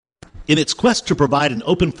In its quest to provide an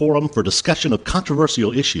open forum for discussion of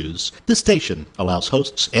controversial issues, this station allows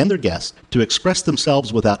hosts and their guests to express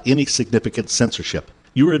themselves without any significant censorship.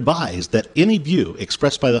 You are advised that any view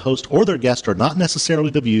expressed by the host or their guest are not necessarily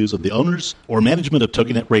the views of the owners or management of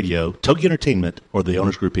TogiNet Radio, Togi Entertainment, or the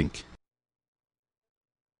Owners Group, Inc.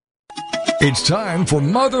 It's time for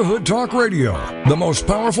Motherhood Talk Radio, the most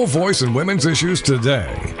powerful voice in women's issues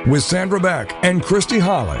today, with Sandra Beck and Christy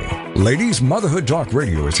Holly. Ladies, Motherhood Talk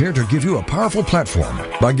Radio is here to give you a powerful platform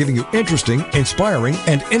by giving you interesting, inspiring,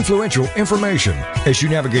 and influential information as you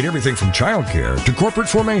navigate everything from childcare to corporate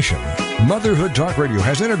formation. Motherhood Talk Radio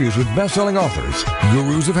has interviews with best-selling authors,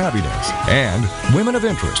 gurus of happiness, and women of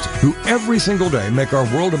interest who every single day make our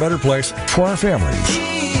world a better place for our families.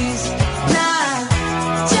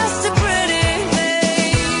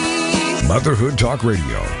 Motherhood Talk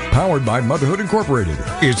Radio, powered by Motherhood Incorporated,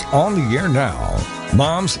 is on the air now.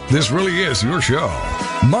 Moms, this really is your show.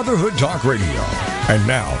 Motherhood Talk Radio. And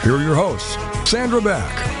now, here are your hosts, Sandra Beck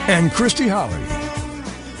and Christy Holly.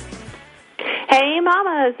 Hey,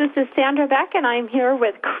 mamas, this is Sandra Beck, and I'm here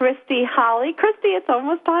with Christy Holly. Christy, it's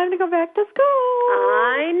almost time to go back to school.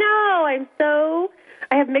 I know.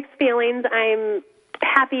 I have mixed feelings. I'm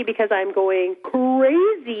happy because I'm going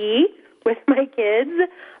crazy with my kids.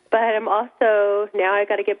 But I'm also, now I've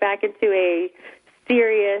got to get back into a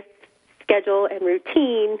serious schedule and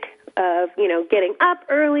routine of, getting up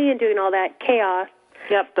early and doing all that chaos.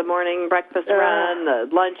 Yep, the morning breakfast run, the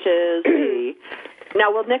lunches.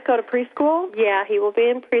 Now, will Nick go to preschool? Yeah, he will be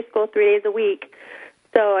in preschool 3 days a week.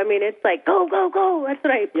 So, it's like, go, go, go. That's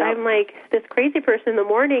what I'm like this crazy person in the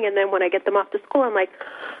morning, and then when I get them off to school, I'm like,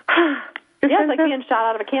 Yeah, it's like being shot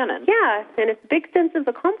out of a cannon. Yeah, and it's a big sense of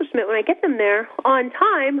accomplishment when I get them there on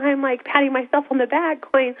time. I'm like patting myself on the back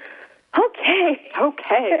going, okay,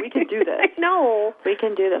 we can do this. I know. We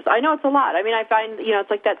can do this. I know it's a lot. I find, it's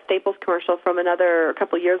like that Staples commercial from a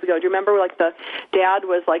couple of years ago. Do you remember, the dad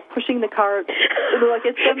was, pushing the cart? Like,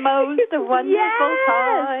 it's the most wonderful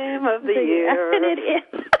time of the year. And it is.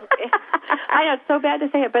 I know, it's so bad to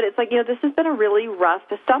say it, but it's like, this has been a really rough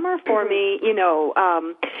summer for me,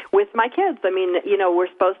 with my kids. We're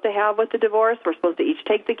supposed to have, with the divorce, we're supposed to each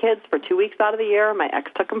take the kids for 2 weeks out of the year. My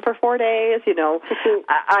ex took them for 4 days,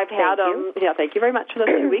 I've had them. Yeah, thank you very much for the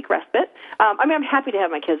 2-week respite. I'm happy to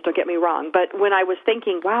have my kids, don't get me wrong, but when I was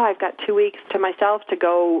thinking, wow, I've got 2 weeks to myself to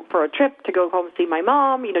go for a trip, to go home and see my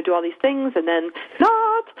mom, do all these things, and then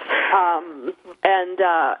not. And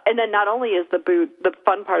then not only is the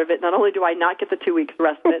fun part of it, not only do I not get the 2 weeks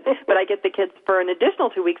respite, but I get the kids for an additional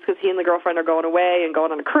 2 weeks because he and the girlfriend are going away and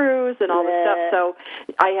going on a cruise and all this stuff. So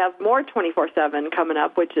I have more 24/7 coming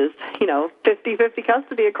up, which is, 50-50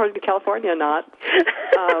 custody according to California, not.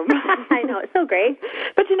 I know, it's so great.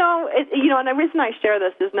 But, and the reason I share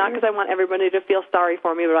this is not because I want everybody to feel sorry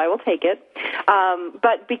for me, but I will take it.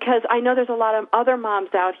 But because I know there's a lot of other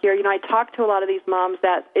moms out here. I talk to a lot of these moms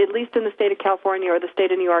that, at least in the state of California or the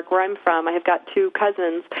state of New York where I'm from, I have got 2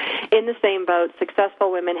 cousins in the same boat.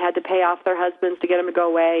 Successful women had to pay off their husbands to get them to go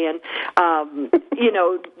away. And,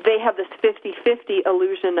 they have this 50-50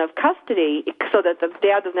 illusion of custody so that the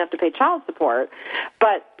dad doesn't have to pay child support.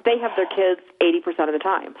 But they have their kids 80% of the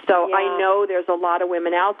time. So yeah. I know there's a lot of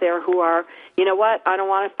women out there who are, you know what, I don't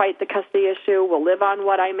want to fight the custody issue. We'll live on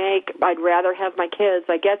what I make. I'd rather have my kids.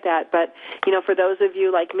 I get that. But, for those of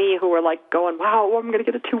you like me who are going, wow, I'm going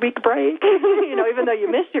to get a 2-week break, even though you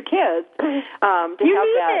miss your kids. You need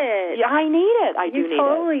it. Yeah, I need it. I do need it. You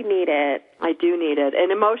totally need it. I do need it.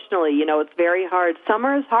 And emotionally, it's very hard.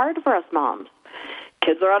 Summer is hard for us moms.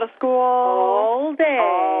 Kids are out of school all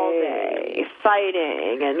day,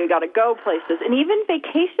 fighting, and we got to go places. And even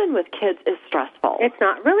vacation with kids is stressful. It's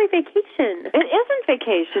not really vacation. It isn't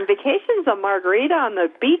vacation. Vacation's a margarita on the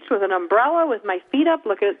beach with an umbrella with my feet up,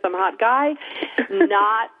 looking at some hot guy,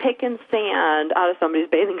 not picking sand out of somebody's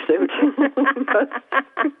bathing suit.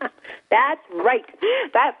 That's right.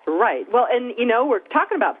 That's right. Well, and, we're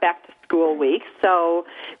talking about back to school week, so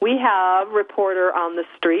we have mom reporter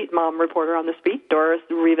on the street, Doris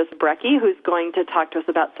Rivas-Brecky, who's going to talk to us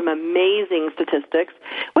about some amazing statistics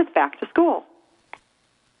with back to school.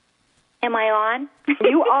 Am I on?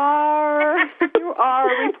 You are. You are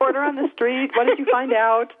a reporter on the street. What did you find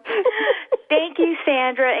out? Thank you,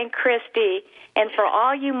 Sandra and Christy. And for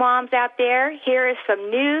all you moms out there, here is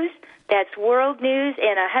some news that's world news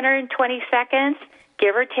in 120 seconds,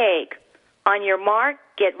 give or take. On your mark,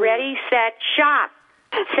 get ready, set, shop.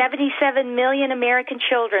 77 million American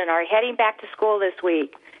children are heading back to school this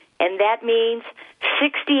week, and that means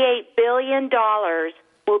 $68 billion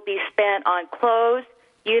will be spent on clothes,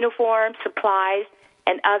 uniforms, supplies,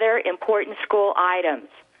 and other important school items.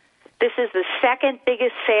 This is the second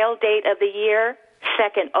biggest sale date of the year,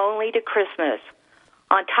 second only to Christmas.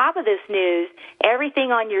 On top of this news,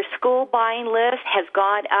 everything on your school buying list has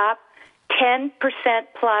gone up 10%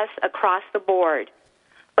 plus across the board.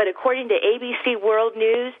 But according to ABC World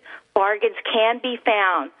News, bargains can be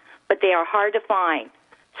found, but they are hard to find.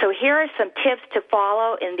 So here are some tips to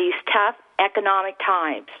follow in these tough economic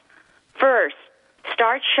times. First,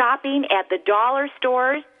 start shopping at the dollar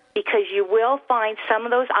stores because you will find some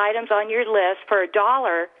of those items on your list for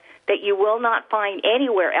 $1 that you will not find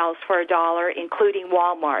anywhere else for $1, including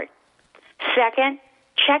Walmart. Second,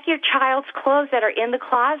 check your child's clothes that are in the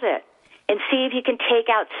closet and see if you can take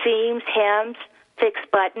out seams, hems, fix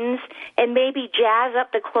buttons, and maybe jazz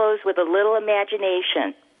up the clothes with a little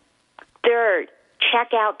imagination. Third,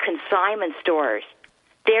 check out consignment stores.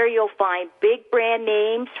 There you'll find big brand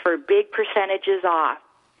names for big percentages off.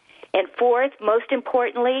 And fourth, most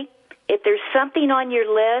importantly, if there's something on your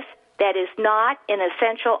list that is not an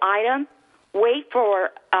essential item, wait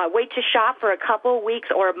to shop for a couple weeks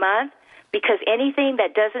or a month, because anything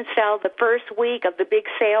that doesn't sell the first week of the big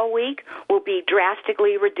sale week will be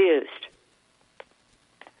drastically reduced.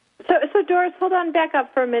 So Doris, hold on, back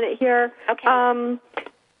up for a minute here. Okay.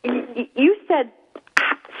 You said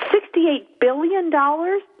 $68 billion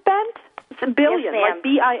spent? Billion, yes, like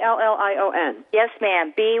Billion. Yes,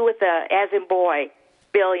 ma'am. B with a, as in boy,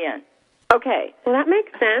 billion. Okay. Well, that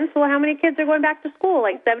makes sense. Well, how many kids are going back to school?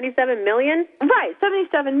 Like 77 million? Right,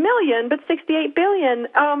 77 million, but 68 billion.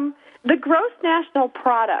 The gross national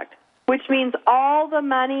product, which means all the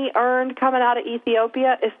money earned coming out of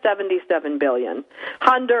Ethiopia, is 77 billion.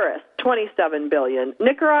 Honduras, 27 billion.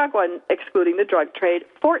 Nicaragua, excluding the drug trade,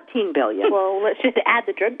 14 billion. Well, let's just add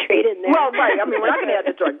the drug trade in there. Well, right. I mean, we're not going to add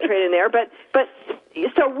the drug trade in there, but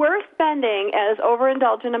so we're spending as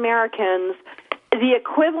overindulgent Americans the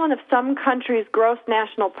equivalent of some countries' gross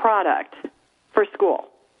national product for school.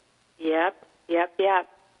 Yep.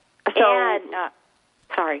 So, And,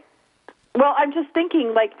 sorry. Well, I'm just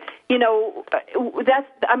thinking, like, you know,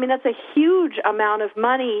 that's a huge amount of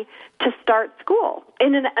money to start school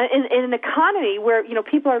in an economy where, you know,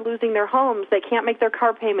 people are losing their homes, they can't make their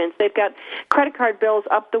car payments, they've got credit card bills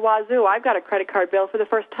up the wazoo. I've got a credit card bill for the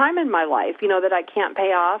first time in my life, you know, that I can't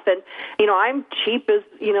pay off, and you know, I'm cheap as,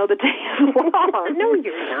 you know, the day is long. No,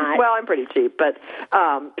 you're not. Well, I'm pretty cheap, but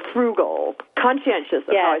frugal, conscientious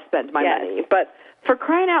of how I spend my money. But for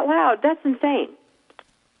crying out loud, that's insane.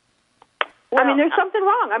 Well, I mean, there's something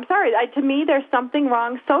wrong. I'm sorry. To me, there's something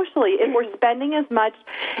wrong socially if we're spending as much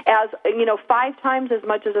as, you know, 5 times as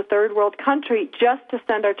much as a third world country just to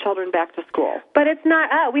send our children back to school. But it's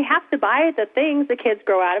not, we have to buy the things the kids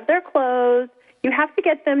grow out of their clothes. You have to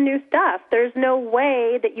get them new stuff. There's no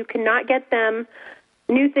way that you cannot get them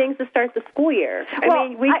new things to start the school year. I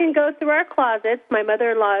mean, we can go through our closets. My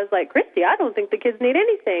mother-in-law is like, Christy, I don't think the kids need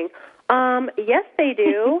anything. Yes, they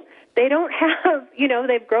do. They don't have, you know,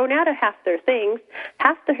 they've grown out of half their things.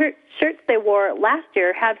 Half the shirts they wore last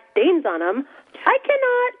year have stains on them. I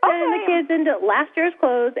cannot send the kids into last year's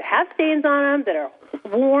clothes that have stains on them, that are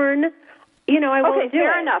worn. You know, I won't do it.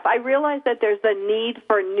 Fair enough. I realize that there's a need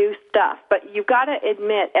for new stuff, but you've got to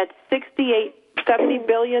admit, at $70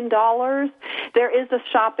 billion, there is a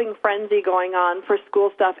shopping frenzy going on for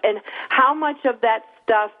school stuff. And how much of that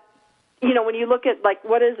stuff, you know, when you look at, like,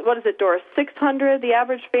 what is it, Doris? $600. The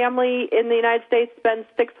average family in the United States spends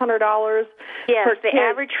 $600 yes, per the kid.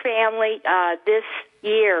 average family this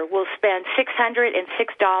year will spend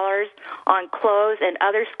 $606 on clothes and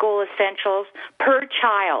other school essentials per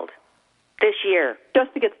child this year.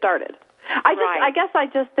 Just to get started. I guess I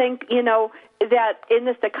just think, you know, that in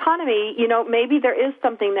this economy, you know, maybe there is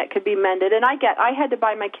something that could be mended. And I had to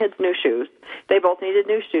buy my kids new shoes. They both needed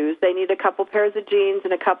new shoes. They needed a couple pairs of jeans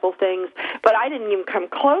and a couple things. But I didn't even come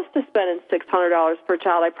close to spending $600 per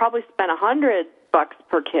child. I probably spent $100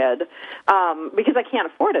 per kid because I can't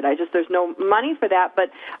afford it. There's no money for that.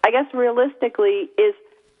 But I guess realistically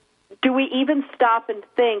do we even stop and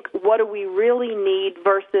think, what do we really need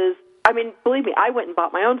versus, I mean, believe me, I went and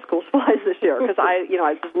bought my own school supplies this year because I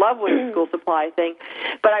just love with the school supply thing.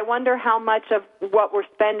 But I wonder how much of what we're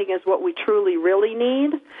spending is what we truly, really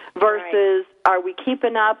need versus are we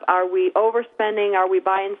keeping up? Are we overspending? Are we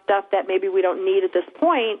buying stuff that maybe we don't need at this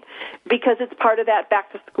point because it's part of that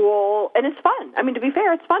back to school? And it's fun. I mean, to be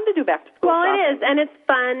fair, it's fun to do back to school Well, shopping. it is, and it's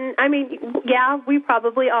fun. I mean, yeah, we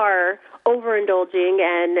probably are overindulging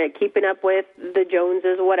and keeping up with the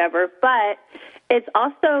Joneses or whatever, but it's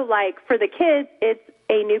also like for the kids, it's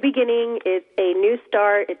a new beginning, it's a new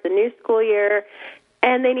start, it's a new school year,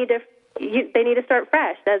 and they need to start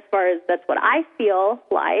fresh. That's what I feel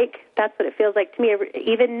like. That's what it feels like to me.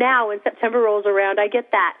 Even now, when September rolls around, I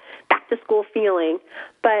get that back back-to-school feeling.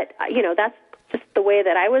 But, that's just the way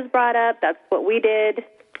that I was brought up. That's what we did.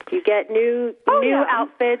 You get new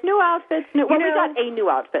outfits. New outfits. We got a new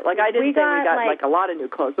outfit. Like, I didn't say we got like a lot of new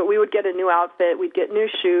clothes, but we would get a new outfit, we'd get new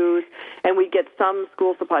shoes, and we'd get some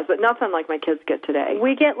school supplies, but nothing like my kids get today.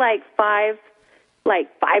 We get like five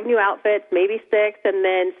new outfits, maybe 6, and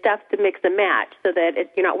then stuff to mix and match so that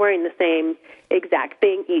you're not wearing the same exact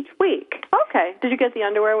thing each week. Okay. Did you get the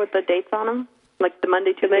underwear with the dates on them? Like the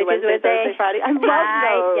Monday, Tuesday, Wednesday, Thursday, Friday? I love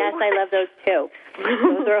those. Yes, I love those too.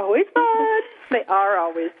 Those are always fun. They are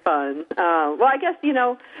always fun. Well, I guess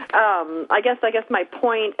I guess my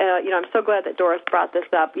point. I'm so glad that Doris brought this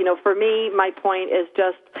up. For me, my point is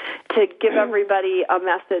just to give everybody a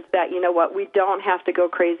message that we don't have to go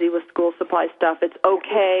crazy with school supply stuff. It's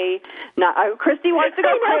okay. Christy wants to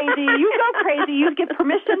go crazy. You go crazy. You give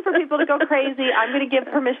permission for people to go crazy. I'm going to give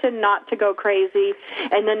permission not to go crazy,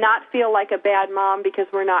 and to not feel like a bad mom because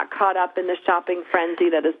we're not caught up in the shopping frenzy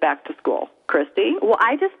that is back to school. Christy? Well,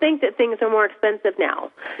 I just think that things are more expensive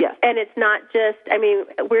now. Yes. And it's not just,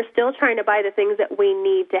 we're still trying to buy the things that we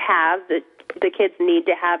need to have. The kids need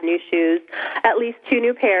to have new shoes, at least 2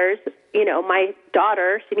 new pairs. My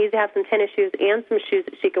daughter, she needs to have some tennis shoes and some shoes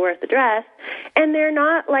that she can wear with the dress. And they're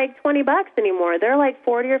not like $20 anymore. They're like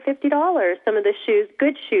 $40 or $50. Some of the shoes,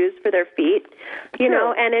 good shoes for their feet,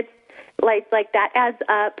 and it's like that adds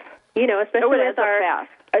up,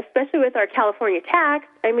 especially with our California tax.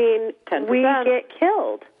 10%. We get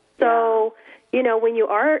killed. So, when you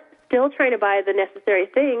are still trying to buy the necessary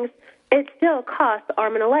things, it still costs an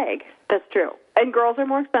arm and a leg. That's true. And girls are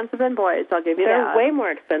more expensive than boys, I'll give you that. They're way more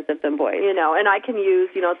expensive than boys. And I can use,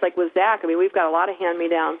 it's like with Zach. We've got a lot of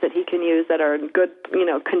hand-me-downs that he can use that are in good,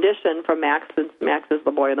 condition from Max, since Max is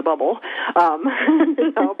the boy in the bubble.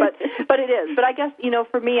 But it is. But I guess,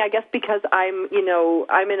 for me, because I'm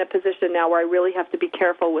in a position now where I really have to be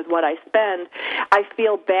careful with what I spend, I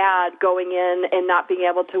feel bad going in and not being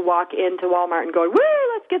able to walk into Walmart and going,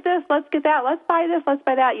 woo, let's get this, let's get that, let's buy this, let's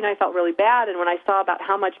buy that. I felt really bad. And when I saw about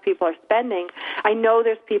how much people are spending, I know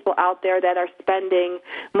there's people out there that are spending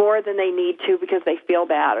more than they need to because they feel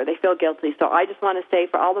bad or they feel guilty. So I just want to say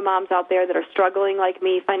for all the moms out there that are struggling like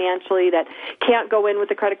me financially, that can't go in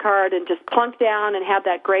with a credit card and just plunk down and have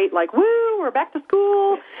that great, like, woo, we're back to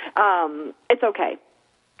school, it's okay.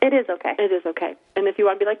 It is okay. It is okay. And if you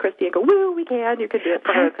want to be like Christy and go, woo, we can, you can do it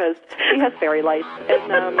for her because she has fairy lights.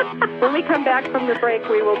 And when we come back from the break,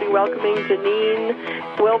 we will be welcoming Janine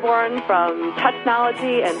Wilborn from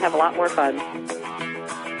Touchnology and have a lot more fun.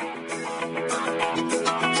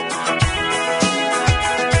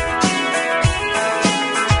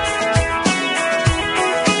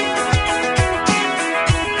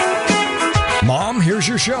 Mom, here's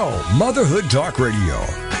your show, Motherhood Talk Radio,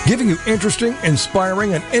 giving you interesting,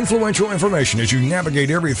 inspiring, and influential information as you navigate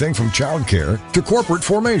everything from childcare to corporate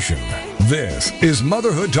formation. This is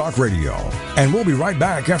Motherhood Talk Radio, and we'll be right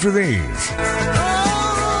back after these.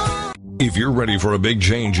 If you're ready for a big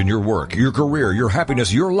change in your work, your career, your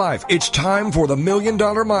happiness, your life, it's time for the $1 Million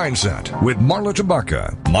Mindset with Marla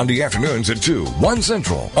Tabaka. Monday afternoons at 2, 1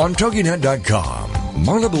 Central on TogiNet.com.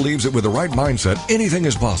 Marla believes that with the right mindset, anything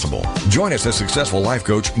is possible. Join us as successful life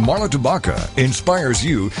coach Marla Tabaka inspires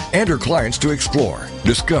you and her clients to explore,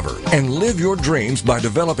 discover, and live your dreams by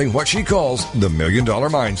developing what she calls the $1 Million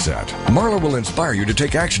Mindset. Marla will inspire you to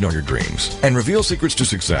take action on your dreams and reveal secrets to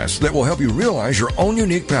success that will help you realize your own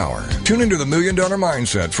unique power. Tune into the $1 Million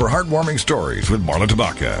Mindset for heartwarming stories with Marla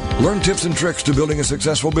Tabaka. Learn tips and tricks to building a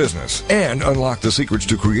successful business and unlock the secrets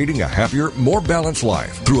to creating a happier, more balanced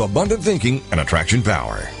life through abundant thinking and attraction power.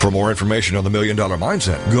 For more information on the $1 Million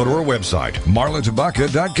Mindset, go to our website,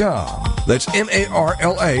 marlatabaka.com. That's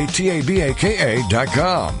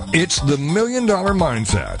MarlaTabaka.com. It's the $1 Million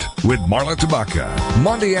Mindset with Marla Tabaka.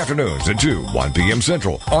 Monday afternoons at 2, 1 p.m.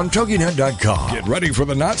 Central on TogiNet.com. Get ready for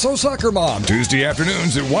the Not So Soccer Mom, Tuesday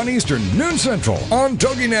afternoons at 1 Eastern, noon Central on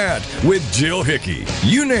TogiNet with Jill Hickey.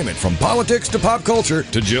 You name it, from politics to pop culture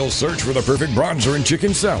to Jill's search for the perfect bronzer and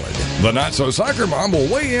chicken salad. The Not So Soccer Mom will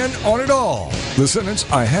weigh in on it all. The sentence,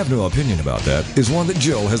 "I have no opinion about that," is one that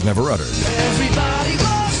Jill has never uttered. Everybody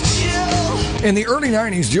loves Jill. In the early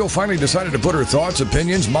 90s, Jill finally decided to put her thoughts,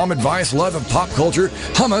 opinions, mom advice, love of pop culture,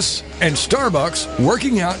 hummus, and Starbucks,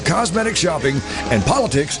 working out, cosmetic shopping, and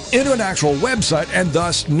politics into an actual website, and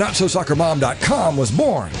thus NotSoSoccerMom.com was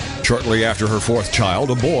born. Shortly after her 4th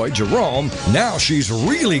child, a boy, Jerome, now she's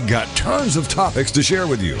really got tons of topics to share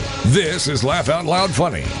with you. This is Laugh Out Loud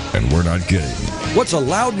Funny, and we're not kidding. What's a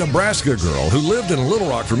loud Nebraska girl who lived in Little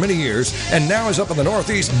Rock for many years and now is up in the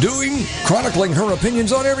Northeast doing? Chronicling her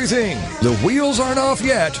opinions on everything. The wheels aren't off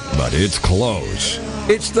yet, but it's close.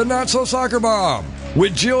 It's the Not So Soccer Mom.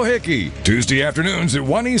 with Jill Hickey, Tuesday afternoons at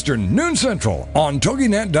 1 Eastern, noon Central on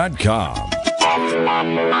TogiNet.com.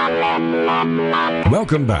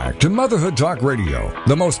 Welcome back to Motherhood Talk Radio,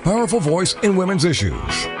 the most powerful voice in women's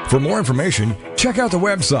issues. For more information, check out the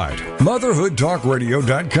website,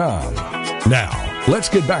 motherhoodtalkradio.com. Now, let's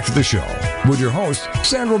get back to the show with your hosts,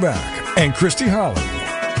 Sandra Beck and Christy Holly.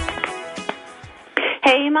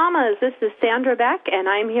 Hey, mamas, this is Sandra Beck, and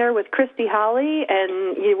I'm here with Christy Holly,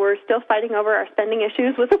 and we're still fighting over our spending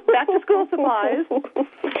issues with back-to-school supplies.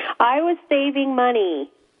 I was saving money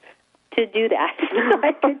to do that.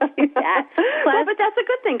 I could do that. Well, but that's a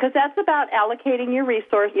good thing, because that's about allocating your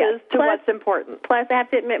resources to what's important. Plus, I have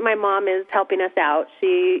to admit, my mom is helping us out.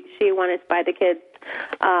 She wanted to buy the kids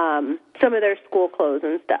some of their school clothes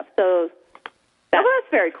and stuff. So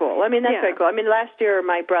that's very cool. I mean, that's very cool. I mean, last year,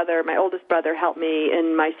 my oldest brother, helped me,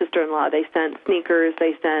 and my sister-in-law, they sent sneakers,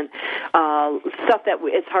 they sent stuff that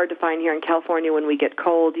it's hard to find here in California when we get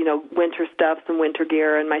cold, winter stuff, some winter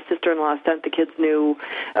gear, and my sister-in-law sent the kids new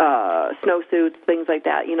snowsuits, things like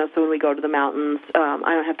that, so when we go to the mountains,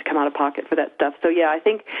 I don't have to come out of pocket for that stuff. So, yeah, I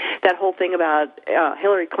think that whole thing about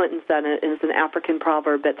Hillary Clinton said it is an African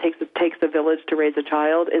proverb that takes a village to raise a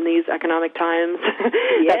child in these economic times.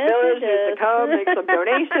 Yes, that village needs to come, make some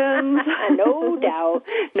donations. No doubt.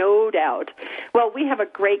 No doubt. Well, we have a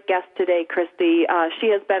great guest today, Christy. She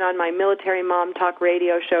has been on my Military Mom Talk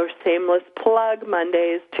radio show, Shameless Plug,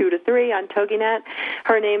 Mondays 2 to 3 on TogiNet.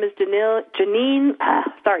 Her name is Janine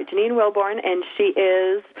Wilborn, and she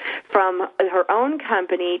is from her own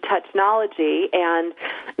company, Touchnology. And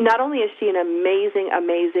not only is she an amazing,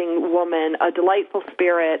 amazing woman, a delightful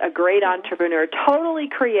spirit, a great entrepreneur, totally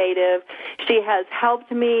creative. She has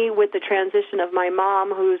helped me with the transition of my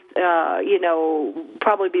mom, who's,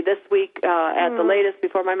 probably be this week at the latest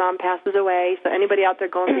before my mom passes away. So anybody out there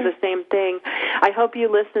going through the same thing, I hope you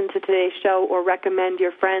listen to today's show or recommend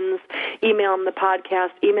your friends, email them the podcast,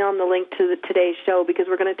 email them the link to today's show, because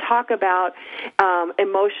we're going to talk about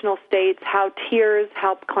emotional states, how tears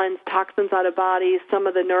help cleanse toxins out of bodies, some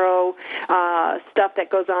of the neuro stuff that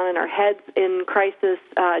goes on in our heads in crisis.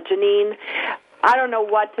 Janine, I don't know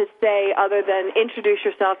what to say other than introduce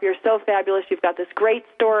yourself. You're so fabulous. You've got this great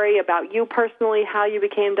story about you personally, how you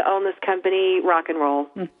became to own this company. Rock and roll.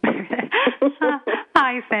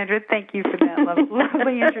 Hi, Sandra. Thank you for that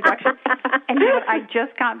lovely introduction. And I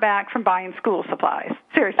just got back from buying school supplies.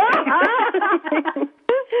 Seriously.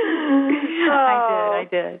 I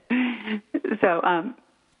did. So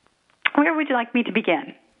where would you like me to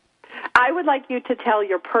begin? I would like you to tell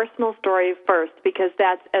your personal story first, because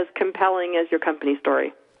that's as compelling as your company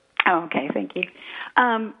story. Oh, okay. Thank you.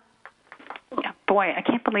 Boy, I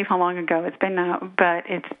can't believe how long ago it's been now, but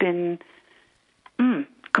it's been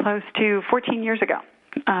close to 14 years ago.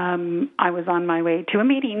 I was on my way to a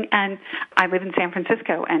meeting, and I live in San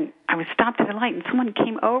Francisco, and I was stopped at a light, and someone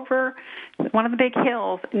came over one of the big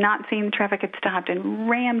hills, not seeing the traffic had stopped, and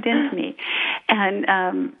rammed into me.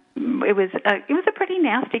 And it was a pretty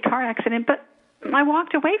nasty car accident, but I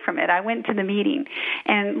walked away from it. I went to the meeting,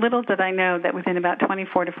 and little did I know that within about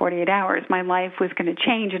 24 to 48 hours, my life was going to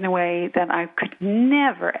change in a way that I could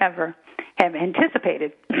never, ever have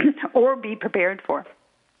anticipated or be prepared for.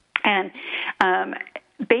 And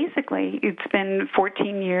basically, it's been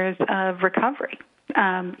 14 years of recovery.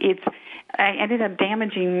 I ended up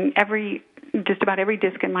damaging just about every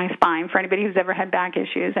disc in my spine for anybody who's ever had back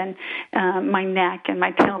issues, and my neck and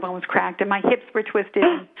my tailbone was cracked, and my hips were twisted.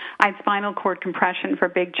 I had spinal cord compression for a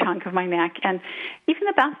big chunk of my neck, and even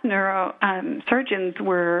the best neuro surgeons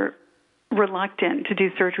were reluctant to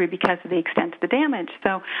do surgery because of the extent of the damage.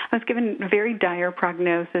 So I was given a very dire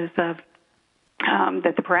prognosis of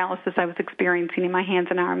that the paralysis I was experiencing in my hands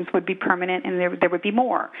and arms would be permanent, and there would be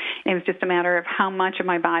more. And it was just a matter of how much of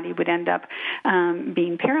my body would end up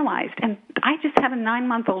being paralyzed. And I just had a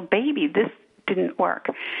 9-month-old baby. This didn't work.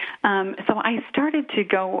 So I started to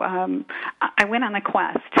go, I went on a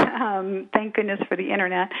quest, thank goodness for the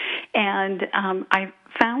internet, and I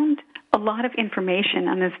found a lot of information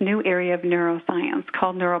on this new area of neuroscience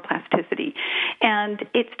called neuroplasticity. And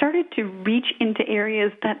it started to reach into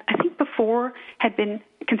areas that I think before had been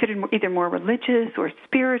considered either more religious or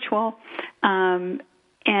spiritual. And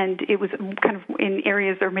it was kind of in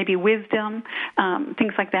areas or maybe wisdom,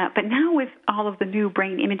 things like that. But now with all of the new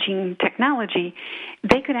brain imaging technology,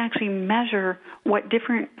 they could actually measure what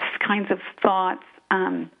different kinds of thoughts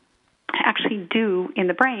actually do in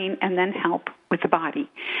the brain and then help with the body.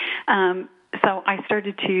 So I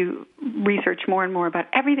started to research more and more about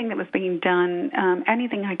everything that was being done,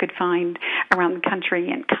 anything I could find around the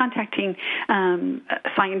country, and contacting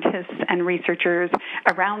scientists and researchers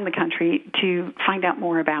around the country to find out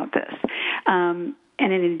more about this.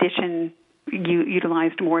 in addition, you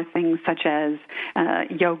utilized more things such as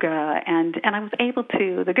yoga, and I was able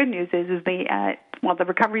to. The good news is the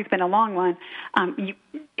recovery's been a long one.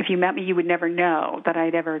 If you met me, you would never know that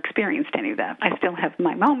I'd ever experienced any of that. I still have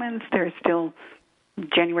my moments. There's still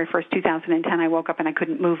January 1st, 2010, I woke up and I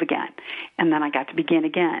couldn't move again, and then I got to begin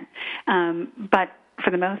again. But for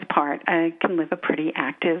the most part, I can live a pretty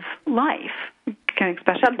active life.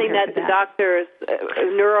 Especially something that the doctors,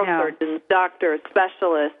 neurosurgeons, doctors,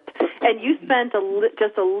 specialists, and you spent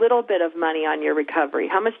just a little bit of money on your recovery.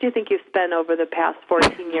 How much do you think you've spent over the past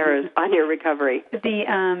 14 years on your recovery? Based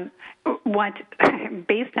on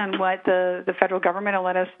what the federal government will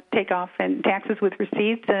let us take off in taxes with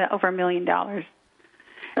receipts, over $1 million. Oh.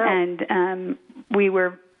 And we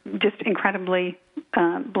were just incredibly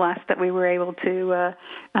blessed that we were able to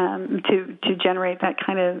generate that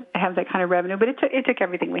have that kind of revenue. But it took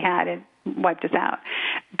everything we had and wiped us out.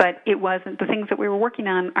 But it wasn't, the things that we were working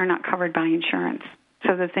on are not covered by insurance.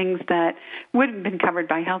 So the things that would have been covered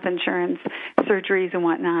by health insurance, surgeries and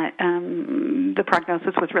whatnot, the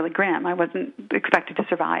prognosis was really grim. I wasn't expected to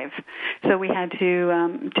survive. So we had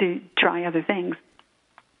to try other things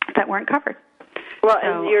that weren't covered. Well,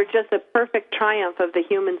 and you're just a perfect triumph of the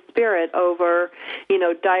human spirit over,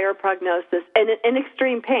 dire prognosis and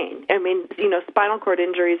extreme pain. I mean, spinal cord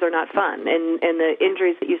injuries are not fun, and the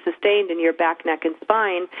injuries that you sustained in your back, neck, and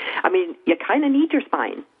spine, I mean, you kind of need your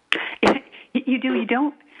spine. You do. You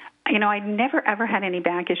don't. I never, ever had any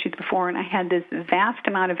back issues before, and I had this vast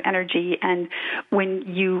amount of energy. And when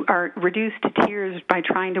you are reduced to tears by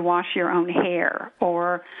trying to wash your own hair,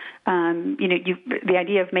 or, the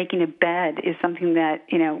idea of making a bed is something that,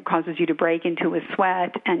 causes you to break into a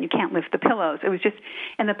sweat, and you can't lift the pillows. It was just,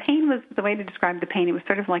 and the pain was, the way to describe the pain, it was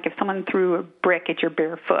sort of like if someone threw a brick at your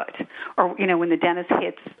bare foot, or, when the dentist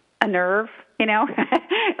hits a nerve,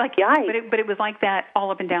 like, but it was like that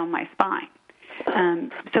all up and down my spine.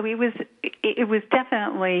 So it was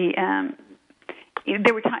definitely,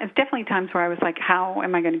 there were definitely times where I was like, how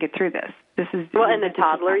am I going to get through this? In the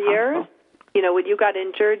toddler years, when you got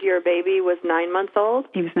injured, your baby was 9 months old?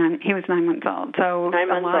 He was 9 months old. So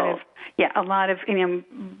a lot of,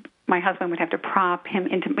 my husband would have to prop him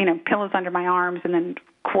into, pillows under my arms and then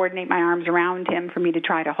coordinate my arms around him for me to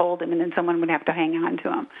try to hold him, and then someone would have to hang on to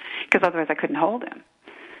him because otherwise I couldn't hold him.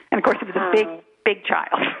 And of course, it was a big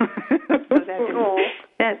child, so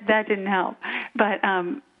that didn't help. But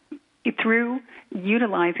through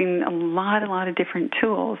utilizing a lot of different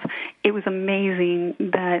tools, it was amazing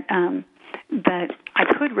that I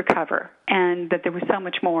could recover, and that there was so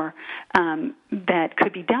much more that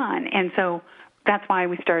could be done. And so that's why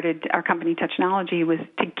we started our company, Touchnology, was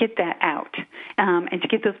to get that out and to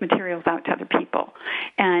get those materials out to other people.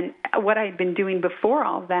 And what I had been doing before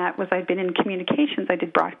all of that was I'd been in communications. I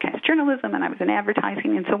did broadcast journalism, and I was in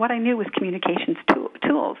advertising. And so what I knew was communications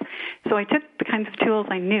tools. So I took the kinds of tools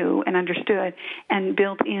I knew and understood and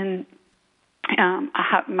built in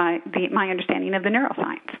my understanding of the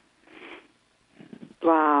neuroscience.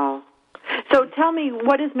 Wow. So tell me,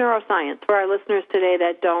 what is neuroscience for our listeners today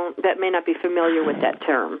that may not be familiar with that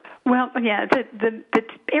term? Well, yeah, the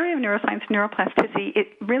area of neuroscience, neuroplasticity, it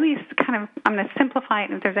really is kind of, I'm going to simplify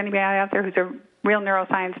it, and if there's anybody out there who's a real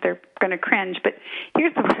neuroscience, they're going to cringe, but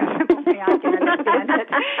here's the simple way I can understand it.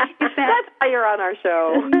 That's why you're on our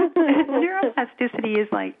show. Neuroplasticity is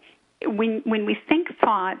like, when we think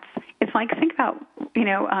thoughts, it's like, think about,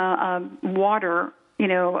 water,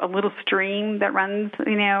 a little stream that runs,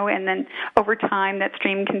 and then over time that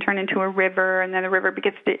stream can turn into a river, and then the river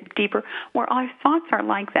gets deeper. Well, our thoughts are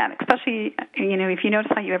like that, especially, if you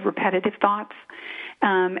notice how you have repetitive thoughts.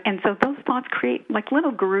 And so those thoughts create like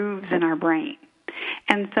little grooves in our brain.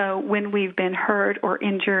 And so when we've been hurt or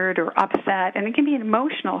injured or upset, and it can be an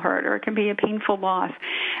emotional hurt or it can be a painful loss,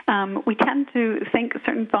 we tend to think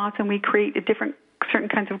certain thoughts, and we create certain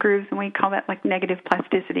kinds of grooves, and we call that like negative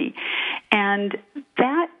plasticity. And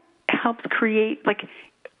that helps create like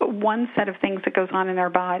one set of things that goes on in our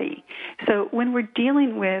body. So when we're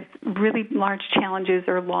dealing with really large challenges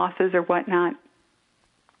or losses or whatnot,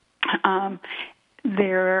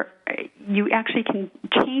 you actually can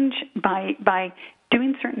change by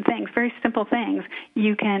doing certain things, very simple things.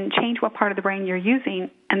 You can change what part of the brain you're using,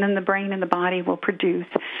 and then the brain and the body will produce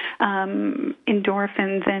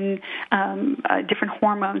endorphins and different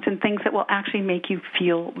hormones and things that will actually make you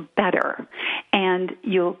feel better, and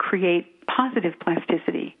you'll create positive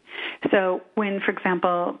plasticity. So when, for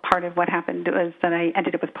example, part of what happened was that I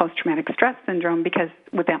ended up with post-traumatic stress syndrome, because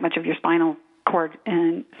with that much of your spinal cord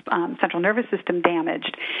and central nervous system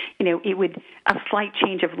damaged, a slight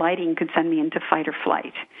change of lighting could send me into fight or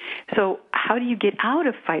flight. So how do you get out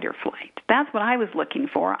of fight or flight? That's what I was looking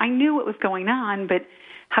for. I knew what was going on, but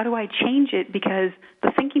how do I change it? Because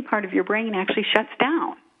the thinking part of your brain actually shuts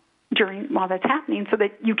down while that's happening so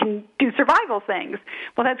that you can do survival things.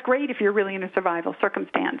 Well, that's great if you're really in a survival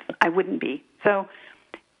circumstance. I wouldn't be. So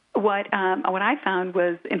what I found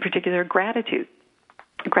was, in particular, gratitude.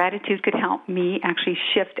 Gratitude could help me actually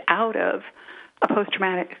shift out of a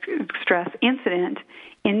post-traumatic stress incident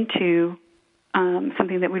into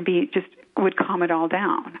something that would calm it all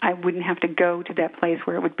down. I wouldn't have to go to that place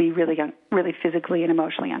where it would be really physically and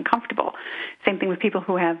emotionally uncomfortable. Same thing with people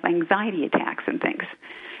who have anxiety attacks and things.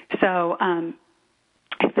 So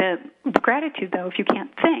the gratitude, though, if you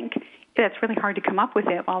can't think, that's really hard to come up with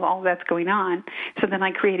it while all that's going on. So then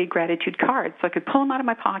I created gratitude cards, so I could pull them out of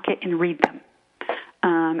my pocket and read them.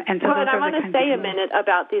 And so I want to say a minute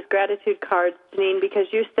about these gratitude cards, Janine, because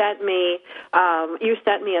you sent me a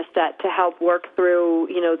set to help work through,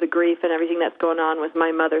 the grief and everything that's going on with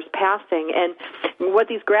my mother's passing. And what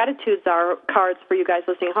these gratitudes cards for you guys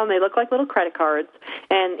listening at home, they look like little credit cards.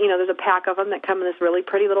 And, there's a pack of them that come in this really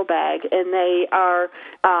pretty little bag. And they are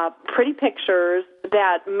pretty pictures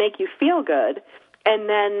that make you feel good. And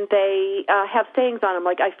then they have sayings on them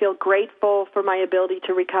like, I feel grateful for my ability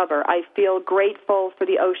to recover. I feel grateful for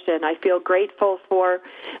the ocean. I feel grateful for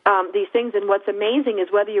these things. And what's amazing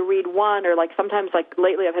is whether you read one or sometimes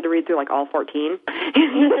lately I've had to read through all 14 to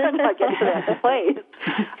get to that place.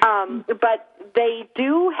 But they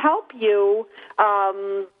do help you.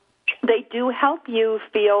 They do help you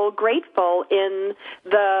feel grateful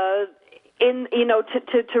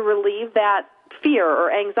to relieve that fear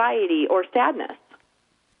or anxiety or sadness.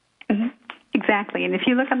 Mm-hmm. Exactly. And if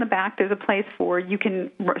you look on the back, there's a place for you can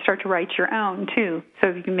start to write your own, too, so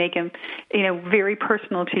you can make them, very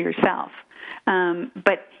personal to yourself.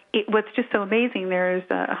 But what's just so amazing, there's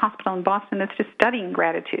a hospital in Boston that's just studying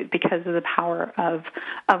gratitude because of the power of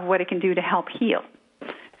what it can do to help heal.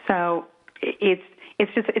 So it's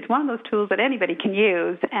one of those tools that anybody can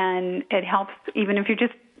use, and it helps even if you're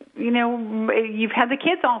just, you've had the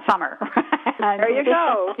kids all summer. There you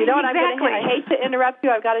go. You know what? Exactly. I hate to interrupt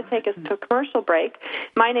you. I've got to take us to a commercial break.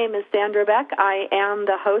 My name is Sandra Beck. I am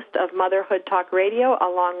the host of Motherhood Talk Radio,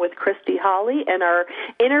 along with Christy Hawley, and our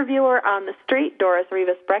interviewer on the street, Doris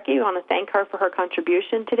Rivas-Brecky. We want to thank her for her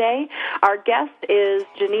contribution today. Our guest is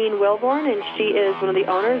Janine Wilborn, and she is one of the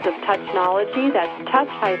owners of Touchnology. That's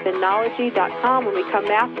touch-nology.com. When we come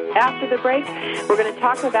after the break, we're going to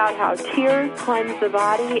talk about how tears cleanse the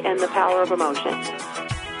body and the power of emotion.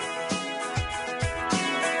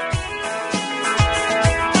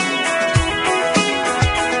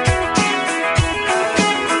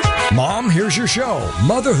 Mom, here's your show,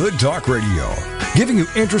 Motherhood Talk Radio, giving you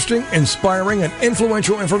interesting, inspiring, and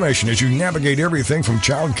influential information as you navigate everything from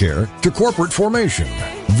childcare to corporate formation.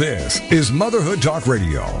 This is Motherhood Talk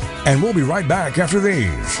Radio, and we'll be right back after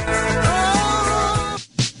these.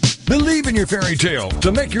 Believe in your fairy tale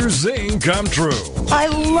to make your zing come true. I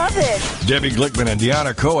love it. Debbie Glickman and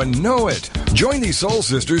Deanna Cohen know it. Join these soul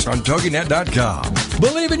sisters on TogiNet.com.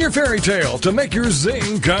 Believe in your fairy tale to make your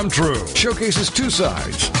zing come true. Showcases two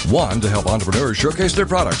sides. One, to help entrepreneurs showcase their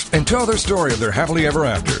products and tell their story of their happily ever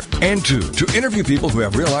after. And two, to interview people who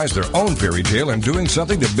have realized their own fairy tale and doing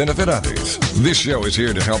something to benefit others. This show is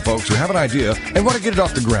here to help folks who have an idea and want to get it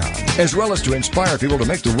off the ground, as well as to inspire people to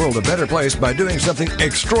make the world a better place by doing something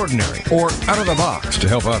extraordinary or out of the box to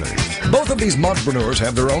help others. Both of these entrepreneurs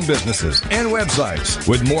have their own businesses and websites.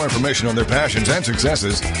 With more information on their passions and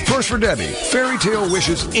successes, first for Debbie,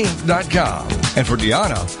 fairytalewishesinc.com, and for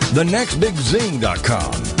Deanna,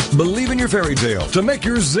 thenextbigzing.com. Believe in your fairy tale to make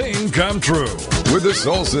your zing come true with the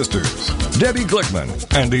Soul Sisters, Debbie Glickman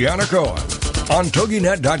and Deanna Cohen on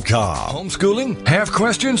TogiNet.com. Homeschooling? Have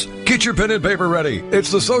questions? Get your pen and paper ready.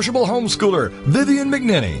 It's the sociable homeschooler, Vivian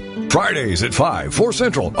McNinney. Fridays at 5, 4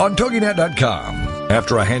 Central on TogiNet.com.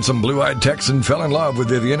 After a handsome blue-eyed Texan fell in love with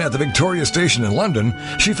Vivian at the Victoria Station in London,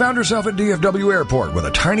 she found herself at DFW Airport with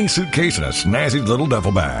a tiny suitcase and a snazzy little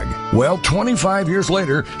duffel bag. Well, 25 years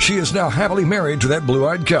later, she is now happily married to that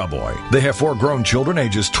blue-eyed cowboy. They have 4 grown children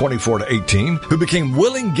ages 24 to 18 who became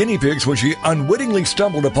willing guinea pigs when she unwittingly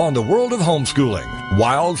stumbled upon the world of homeschooling.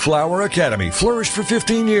 Wildflower Academy flourished for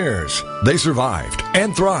 15 years. They survived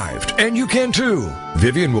and thrived, and you can too.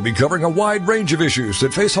 Vivian will be covering a wide range of issues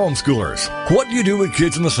that face homeschoolers. What do you do with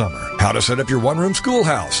kids in the summer? How to set up your one-room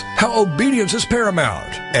schoolhouse? How obedience is paramount?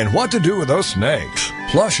 And what to do with those snakes?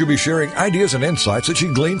 Plus, you'll be sharing ideas and insights that she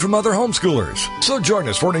gleaned from other homeschoolers. So join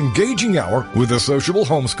us for an engaging hour with the sociable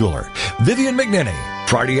homeschooler, Vivian McNinney.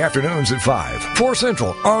 Friday afternoons at 5, 4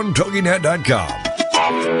 Central on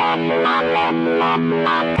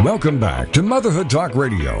TogiNet.com. Welcome back to Motherhood Talk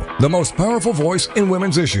Radio, the most powerful voice in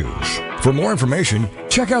women's issues. For more information,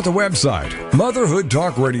 check out the website,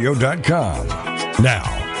 motherhoodtalkradio.com.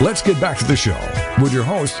 Now, let's get back to the show with your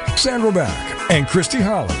hosts, Sandra Beck and Christy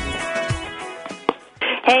Holly.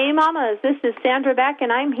 Hey, mamas, this is Sandra Beck,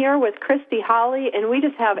 and I'm here with Christy Holly, and we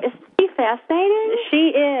just have, isn't she fascinating? She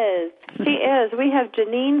is. She is. We have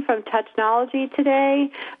Janine from Touchnology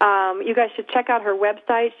today. You guys should check out her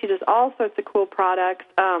website. She does all sorts of cool products.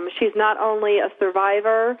 She's not only a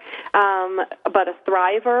survivor, but a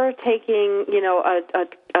thriver, taking,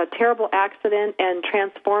 a terrible accident and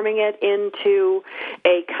transforming it into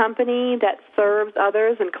a company that serves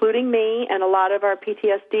others, including me, and a lot of our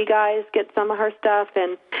PTSD guys get some of her stuff,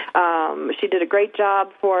 and she did a great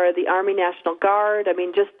job for the Army National Guard. I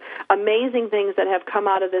mean, just amazing things that have come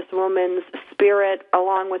out of this woman's spirit,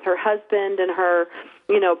 along with her husband and her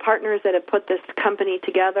partners that have put this company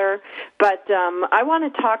together. But I want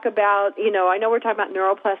to talk about, I know we're talking about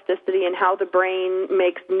neuroplasticity and how the brain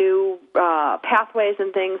makes new pathways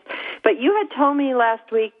and things. But you had told me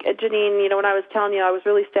last week, Janine, when I was telling you I was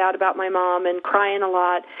really sad about my mom and crying a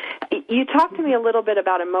lot, you talked to me a little bit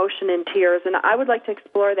about emotion and tears, and I would like to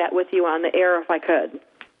explore that with you on the air if I could.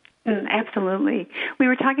 Absolutely. We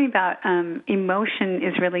were talking about emotion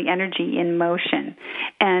is really energy in motion.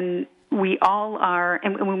 And we all are,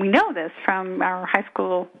 and we know this from our high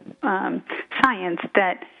school science,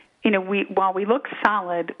 that while we look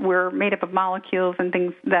solid, we're made up of molecules and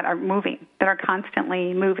things that are moving, that are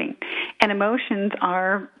constantly moving. And emotions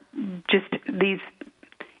are just these,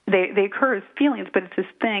 they occur as feelings, but it's this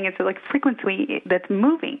thing, it's like frequency that's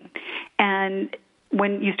moving. And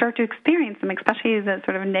when you start to experience them, especially the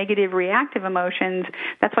sort of negative reactive emotions,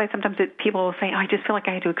 that's why sometimes people will say, I just feel like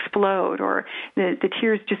I had to explode, or the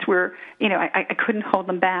tears just were, I couldn't hold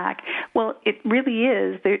them back. Well, it really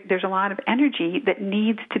is. There's a lot of energy that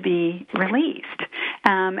needs to be released.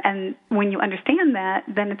 And when you understand that,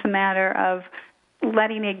 then it's a matter of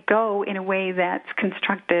letting it go in a way that's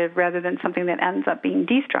constructive rather than something that ends up being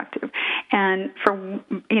destructive. And for,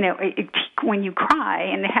 when you cry,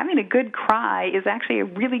 and having a good cry is actually a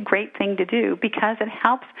really great thing to do because it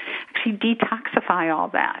helps actually detoxify all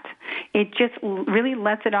that. It just really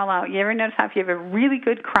lets it all out. You ever notice how if you have a really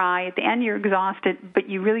good cry, at the end you're exhausted, but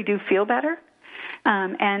you really do feel better?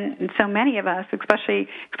 And so many of us, especially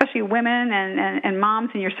women and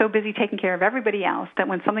moms, and you're so busy taking care of everybody else that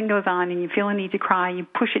when something goes on and you feel a need to cry, you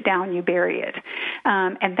push it down, you bury it.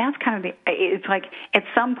 And that's kind of it's like at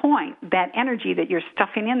some point that energy that you're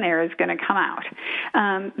stuffing in there is going to come out.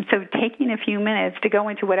 So taking a few minutes to go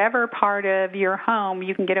into whatever part of your home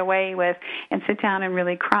you can get away with and sit down and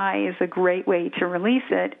really cry is a great way to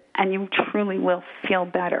release it, and you truly will feel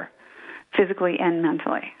better physically and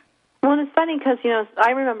mentally. Well, and it's funny because, I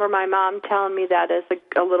remember my mom telling me that as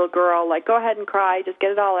a little girl, like, go ahead and cry, just get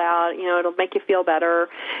it all out, it'll make you feel better,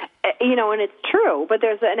 and it's true. But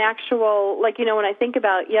there's an actual, when I think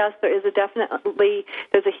about, yes, there's a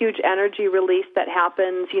huge energy release that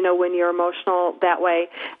happens, when you're emotional that way.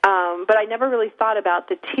 But I never really thought about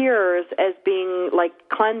the tears as being like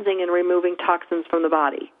cleansing and removing toxins from the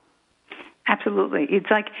body. Absolutely. It's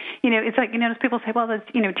like people say, well,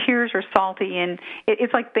 tears are salty, and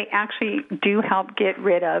it's like they actually do help get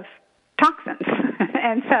rid of toxins.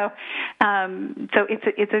 And so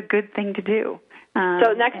it's a good thing to do.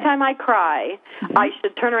 So next time I cry, I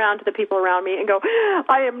should turn around to the people around me and go,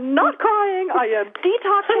 I am not crying, I am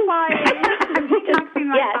detoxifying. I'm detoxing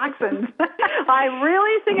my toxins. I'm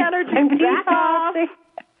releasing energy back off.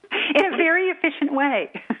 In a very efficient way.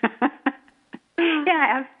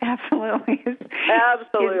 Yeah, absolutely.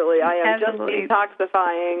 Absolutely. I am just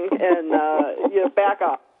detoxifying and back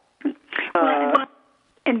up.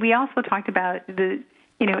 And we also talked about the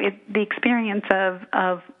experience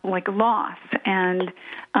of like loss and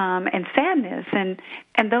sadness and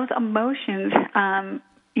those emotions.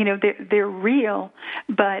 They're real,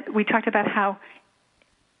 but we talked about how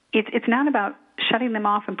it's not about shutting them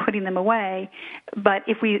off and putting them away, but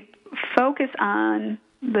if we focus on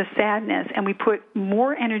the sadness and we put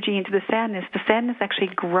more energy into the sadness actually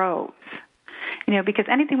grows. Because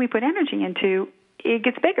anything we put energy into, it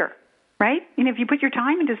gets bigger, right? If you put your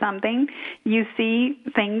time into something, you see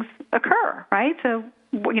things occur, right? So,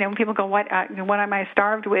 when people go, what am I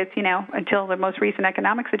starved with, until the most recent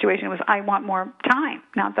economic situation was, I want more time,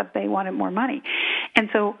 not that they wanted more money.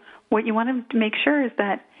 And so what you want to make sure is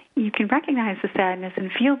that you can recognize the sadness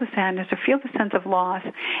and feel the sadness or feel the sense of loss,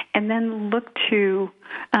 and then look to,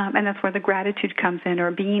 and that's where the gratitude comes in,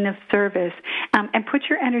 or being of service, and put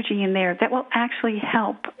your energy in there. That will actually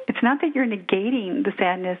help. It's not that you're negating the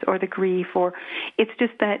sadness or the grief, or it's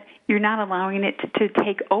just that you're not allowing it to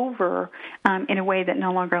take over in a way that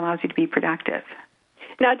no longer allows you to be productive.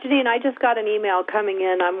 Now, Janine, I just got an email coming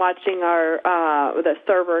in. I'm watching the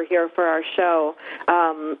server here for our show.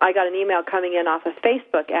 I got an email coming in off of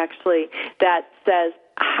Facebook, actually, that says,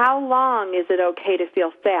 how long is it okay to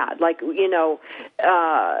feel sad? Like, you're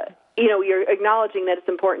acknowledging that it's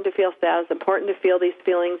important to feel sad. It's important to feel these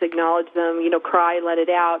feelings, acknowledge them, cry, let it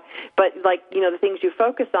out. But, the things you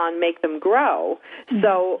focus on make them grow. Mm-hmm.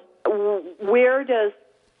 So where does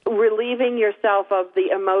relieving yourself of the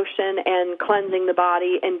emotion and cleansing the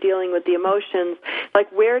body and dealing with the emotions,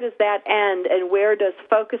 where does that end, and where does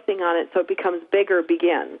focusing on it so it becomes bigger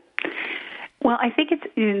begin? Well, I think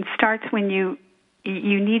it starts when you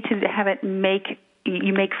need to have it make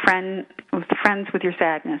friends with your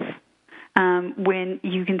sadness. When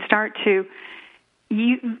you can start to,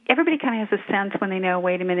 everybody kind of has a sense when they know,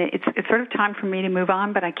 wait a minute, it's sort of time for me to move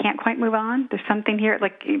on, but I can't quite move on. There's something here.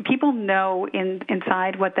 People know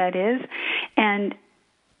inside what that is, and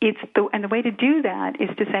the way to do that is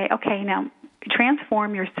to say, okay, now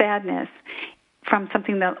transform your sadness from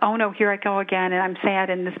something that, oh no, here I go again, and I'm sad,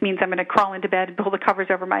 and this means I'm going to crawl into bed and pull the covers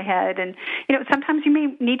over my head. And, sometimes you may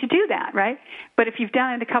need to do that, right? But if you've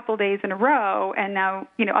done it a couple of days in a row, and now,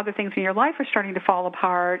 other things in your life are starting to fall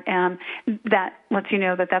apart, that lets you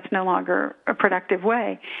know that that's no longer a productive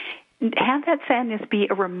way. Have that sadness be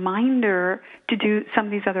a reminder to do some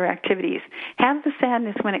of these other activities. Have the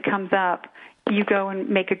sadness when it comes up. You go and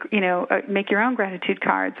make your own gratitude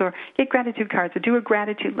cards, or get gratitude cards, or do a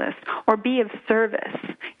gratitude list, or be of service.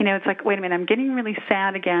 It's like, wait a minute, I'm getting really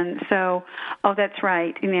sad again. So, oh, that's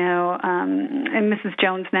right. And Mrs.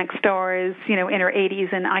 Jones next door is, in her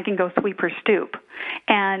 80s, and I can go sweep her stoop.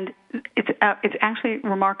 And it's actually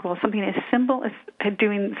remarkable. Something as simple as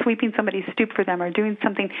sweeping somebody's stoop for them, or doing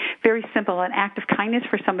something very simple, an act of kindness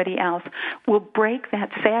for somebody else, will break that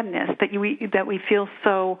sadness that we feel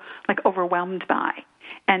so overwhelmed by.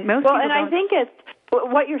 And most people don't. I think it's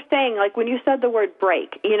what you're saying, when you said the word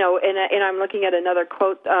break, and I'm looking at another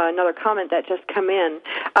quote, another comment that just come in.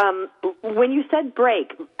 When you said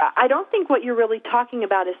break, I don't think what you're really talking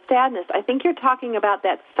about is sadness. I think you're talking about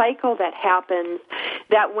that cycle that happens,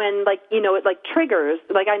 that when, it triggers.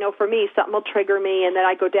 I know for me, something will trigger me, and then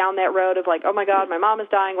I go down that road of oh my God, my mom is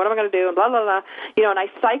dying, what am I going to do, and blah, blah, blah, and I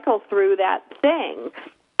cycle through that thing.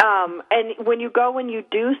 And when you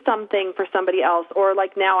do something for somebody else, or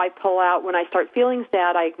now I pull out, when I start feeling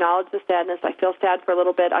sad, I acknowledge the sadness, I feel sad for a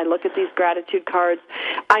little bit, I look at these gratitude cards,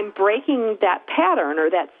 I'm breaking that pattern or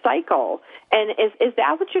that cycle. And is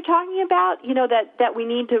that what you're talking about? That we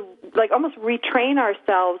need to almost retrain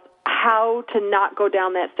ourselves how to not go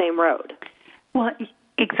down that same road. Well,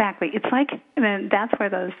 exactly. It's that's where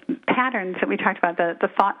those patterns that we talked about, the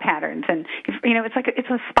thought patterns, and it's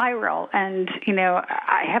a spiral. And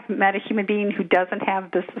I haven't met a human being who doesn't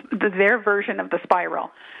have their version of the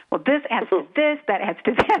spiral. Well, this adds to this, that adds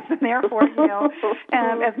to this, and therefore,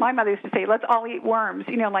 as my mother used to say, let's all eat worms.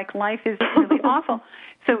 Life is really awful.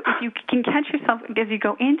 So if you can catch yourself as you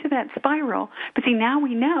go into that spiral, but see, now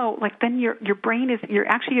we know, then your brain is, your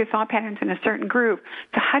thought patterns in a certain groove.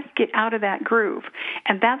 So how do you get out of that groove?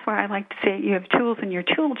 And that's where I like to say you have tools in your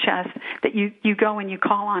tool chest that you go and you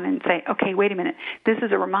call on and say, okay, wait a minute, this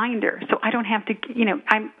is a reminder. So I don't have to,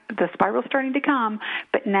 the spiral's starting to come,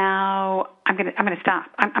 but now I'm going to stop.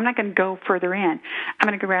 I'm not going to go further in. I'm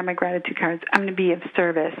going to grab my gratitude cards. I'm going to be of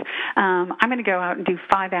service. I'm going to go out and do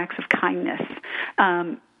 5 acts of kindness.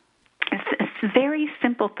 It's very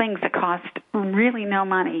simple things that cost really no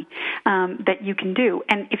money that you can do,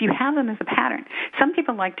 and if you have them as a pattern, some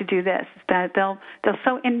people like to do this, that they'll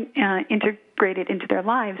so integrate it into their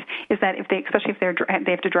lives, is that especially if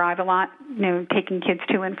they have to drive a lot, taking kids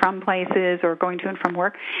to and from places or going to and from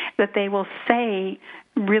work, that they will say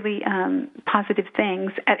really positive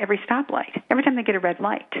things at every stoplight, every time they get a red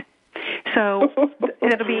light. So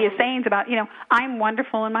it'll be sayings about, I'm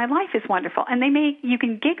wonderful and my life is wonderful. And you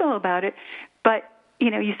can giggle about it, but,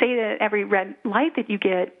 you say that every red light that you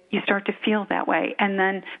get, you start to feel that way. And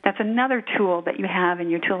then that's another tool that you have in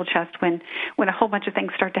your tool chest when a whole bunch of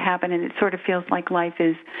things start to happen and it sort of feels like life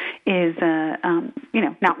is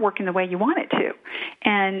not working the way you want it to.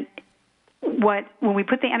 And when we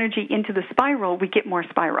put the energy into the spiral, we get more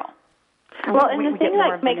spiral. Well, and the thing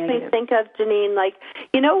that makes me think of, Janine,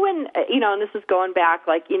 when, and this is going back,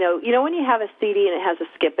 when you have a CD and it has a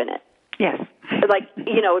skip in it. Yes. Like,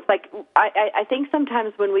 it's like I think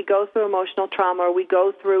sometimes when we go through emotional trauma or we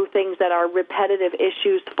go through things that are repetitive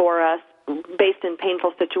issues for us based in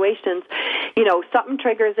painful situations, something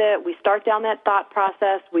triggers it. We start down that thought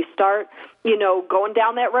process. We start, going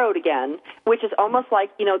down that road again, which is almost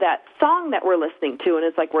like, that song that we're listening to. And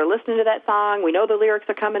it's like we're listening to that song. We know the lyrics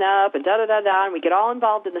are coming up and da-da-da-da, and we get all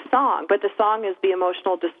involved in the song. But the song is the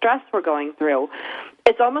emotional distress we're going through.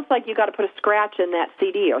 It's almost like you got to put a scratch in that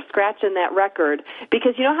CD or scratch in that record,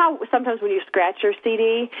 because you know how sometimes when you scratch your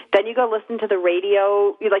CD, then you go listen to the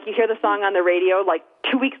radio, you hear the song on the radio like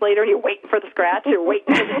 2 weeks later and you're waiting for the scratch, you're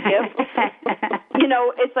waiting for the skip.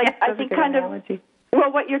 It's like, I think kind of,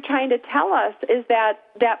 well, what you're trying to tell us is that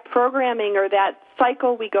programming or that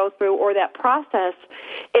cycle we go through or that process,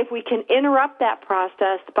 if we can interrupt that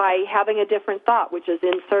process by having a different thought, which is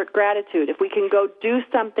insert gratitude, if we can go do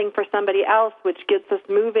something for somebody else, which gets us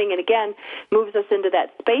moving and, again, moves us into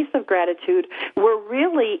that space of gratitude, we're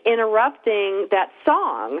really interrupting that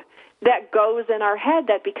song that goes in our head,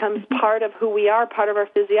 that becomes part of who we are, part of our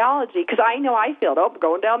physiology. Because I know I feel,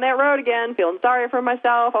 going down that road again, feeling sorry for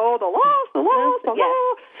myself, the loss.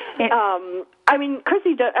 I mean,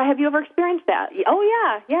 Chrissy, have you ever experienced that? Oh,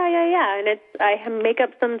 yeah. And I make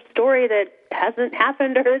up some story that hasn't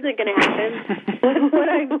happened or isn't going to happen. That's what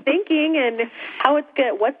I'm thinking, and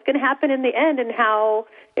what's going to happen in the end, and how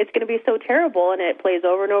it's going to be so terrible, and it plays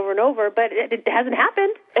over and over and over, but it hasn't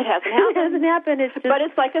happened. It hasn't happened. It hasn't happened. It's just, but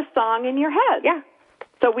it's like a song in your head. Yeah.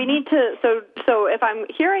 So we need to, so if I'm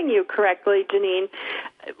hearing you correctly, Janine,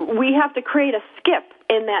 we have to create a skip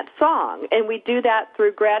in that song, and we do that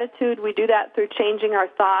through gratitude, we do that through changing our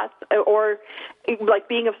thoughts, or like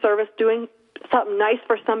being of service, doing something nice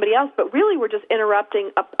for somebody else, but really we're just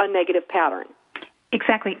interrupting a negative pattern.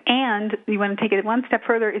 Exactly. And you want to take it one step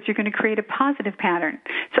further is you're going to create a positive pattern.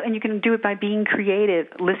 And you can do it by being creative,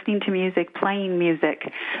 listening to music, playing music,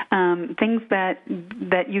 things that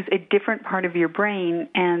use a different part of your brain,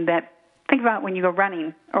 and that think about when you go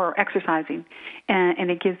running or exercising, and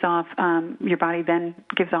it gives off, your body then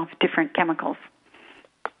gives off different chemicals.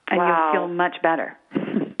 And wow. You'll feel much better.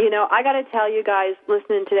 I got to tell you guys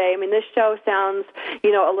listening today, I mean, this show sounds,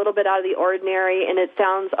 a little bit out of the ordinary, and it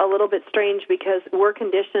sounds a little bit strange because we're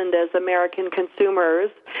conditioned as American consumers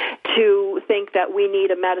to think that we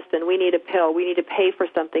need a medicine, we need a pill, we need to pay for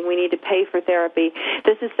something, we need to pay for therapy.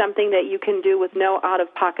 This is something that you can do with no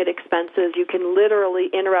out-of-pocket expenses. You can literally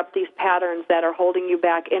interrupt these patterns that are holding you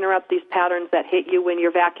back, interrupt these patterns that hit you when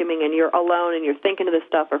you're vacuuming and you're alone and you're thinking of this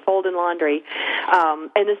stuff or folding laundry.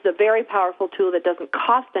 And this is a very powerful tool that doesn't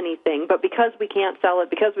cost anything, but because we can't sell it,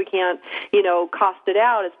 because we can't, cost it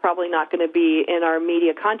out, it's probably not going to be in our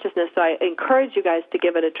media consciousness. So I encourage you guys to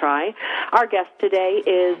give it a try. Our guest today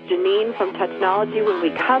is Janine from Touchnology. When we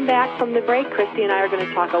come back from the break, Christy and I are going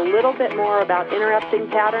to talk a little bit more about interrupting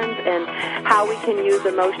patterns and how we can use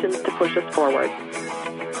emotions to push us forward.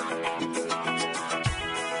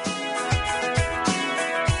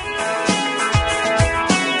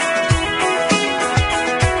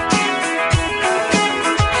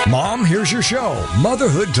 Mom, here's your show,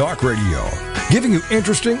 Motherhood Talk Radio, giving you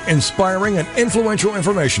interesting, inspiring, and influential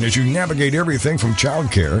information as you navigate everything from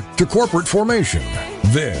childcare to corporate formation.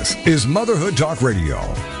 This is Motherhood Talk Radio,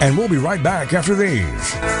 and we'll be right back after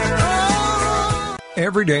these.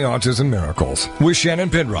 Everyday Autism Miracles with Shannon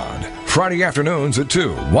Penrod, Friday afternoons at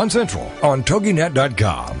 2, 1 Central on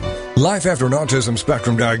TogiNet.com. Life after an autism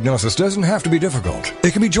spectrum diagnosis doesn't have to be difficult.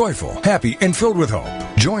 It can be joyful, happy, and filled with hope.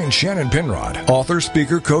 Join Shannon Penrod, author,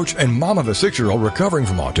 speaker, coach, and mom of a 6-year-old recovering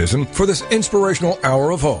from autism, for this inspirational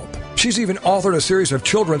hour of hope. She's even authored a series of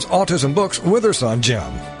children's autism books with her son,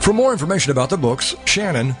 Jim. For more information about the books,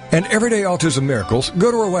 Shannon, and Everyday Autism Miracles, go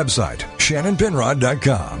to her website,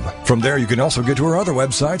 ShannonPenrod.com. From there, you can also get to her other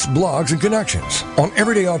websites, blogs, and connections. On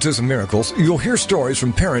Everyday Autism Miracles, you'll hear stories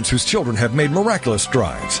from parents whose children have made miraculous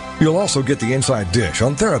strides. You'll also get the inside dish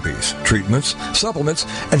on therapies, treatments, supplements,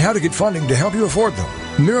 and how to get funding to help you afford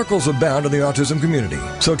them. Miracles abound in the autism community,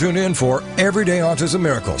 so tune in for Everyday Autism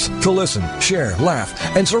Miracles to listen, share,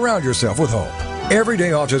 laugh, and surround yourself with hope.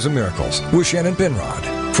 Everyday Autism Miracles with Shannon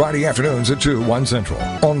Penrod. Friday afternoons at 2, 1 Central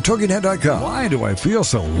on TogiNet.com. Why do I feel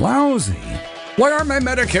so lousy? Why aren't my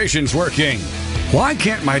medications working? Why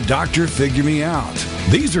can't my doctor figure me out?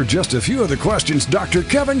 These are just a few of the questions Dr.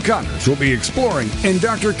 Kevin Connors will be exploring in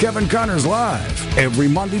Dr. Kevin Connors Live every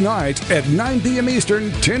Monday night at 9 p.m.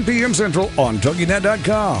 Eastern, 10 p.m. Central on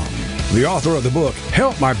TogiNet.com. The author of the book,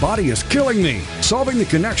 Help My Body Is Killing Me, solving the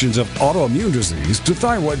connections of autoimmune disease to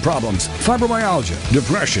thyroid problems, fibromyalgia,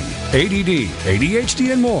 depression, ADD,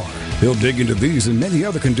 ADHD, and more. He'll dig into these and many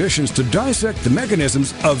other conditions to dissect the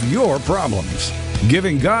mechanisms of your problems,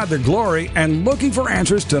 giving God the glory and looking for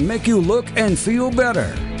answers to make you look and feel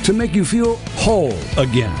better, to make you feel whole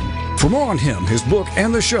again. For more on him, his book,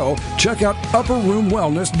 and the show, check out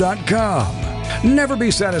upperroomwellness.com. Never be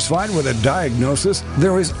satisfied with a diagnosis.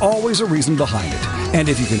 There is always a reason behind it. And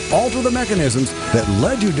if you can alter the mechanisms that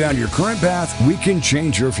led you down your current path, we can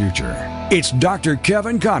change your future. It's Dr.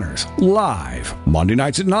 Kevin Connors, live, Monday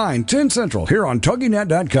nights at 9, 10 Central, here on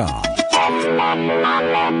TogiNet.com.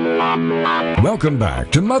 Welcome back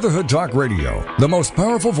to Motherhood Talk Radio, the most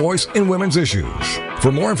powerful voice in women's issues.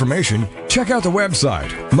 For more information, check out the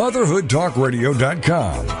website,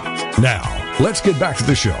 motherhoodtalkradio.com. Now, let's get back to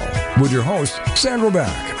the show with your hosts, Sandra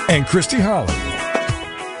Beck and Christy Holly.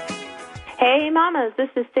 Hey, mamas, this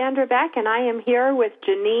is Sandra Beck, and I am here with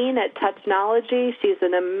Janine at Touchnology. She's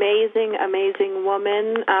an amazing, amazing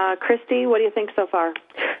woman. Christy, what do you think so far?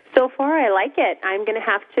 So far, I like it. I'm going to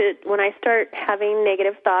have to, when I start having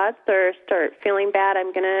negative thoughts or start feeling bad,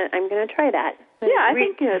 I'm gonna try that. Yeah, I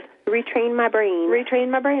think good. Retrain my brain. Retrain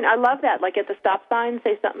my brain. I love that. Like at the stop sign,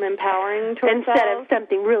 say something empowering to instead ourselves. of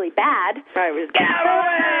something really bad. Right, we just get out of the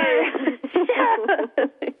way.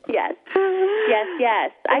 Yes.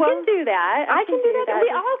 I can do that. I can do that. We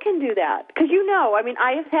all can do that. Because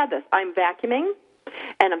I have had this. I'm vacuuming,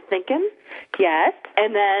 and I'm thinking, yes,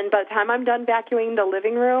 and then by the time I'm done vacuuming the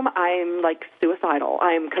living room, I'm like suicidal.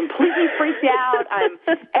 I'm completely freaked out. I'm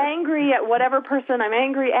angry at whatever person I'm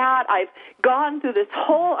angry at. I've gone through this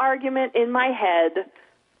whole argument in my head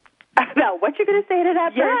about what you're going to say to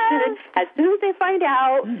that person as soon as they find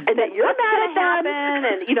out, and that you're mad at them,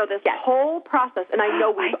 and this whole process. And I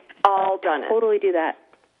know we've all done it. Totally do that.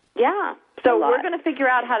 Yeah. So we're going to figure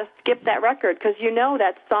out how to skip that record, because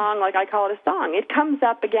that song, like I call it a song, it comes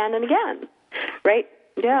up again and again. Right?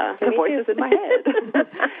 Yeah, the voices in my head.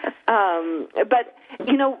 But,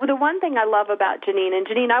 the one thing I love about Janine, and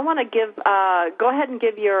Janine, I want to go ahead and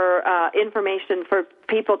give your information for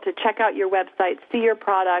people to check out your website, see your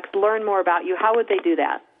products, learn more about you. How would they do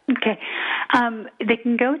that? Okay. They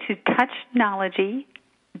can go to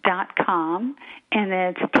touchnology.com, and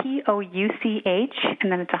then it's TOUCH,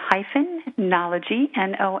 and then it's a hyphen, Nology,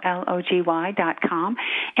 NOLOGY.com,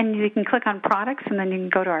 and you can click on products, and then you can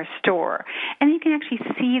go to our store, and you can actually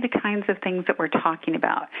see the kinds of things that we're talking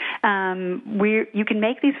about. You can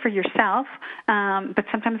make these for yourself, but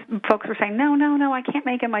sometimes folks are saying, no, I can't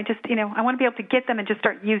make them. I just, I want to be able to get them and just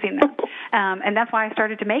start using them, and that's why I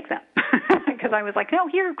started to make them, because I was like, no,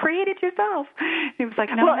 here, create it yourself. It was like,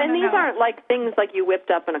 no. Well, and these aren't like things like you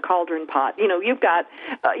whipped up in a cauldron pot. You've got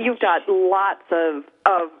lots of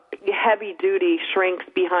heavy-duty shrinks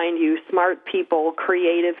behind you, smart people,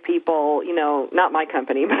 creative people, not my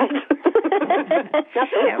company, but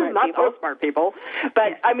not those smart people.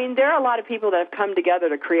 But, there are a lot of people that have come together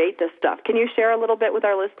to create this stuff. Can you share a little bit with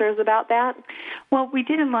our listeners about that? Well, we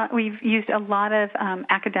did a lot. We've used a lot of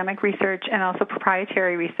academic research and also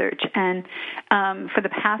proprietary research. And for the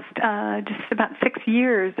past just about 6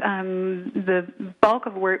 years, the bulk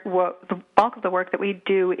of the work that we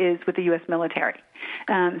do is with the U.S. military.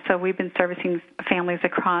 So we've been servicing families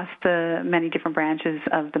across the many different branches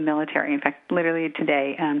of the military. In fact, literally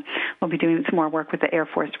today, we'll be doing some more work with the Air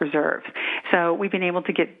Force Reserve. So we've been able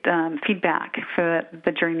to get feedback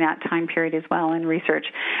during that time period as well, and research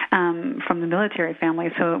from the military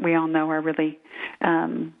families, so we all know are really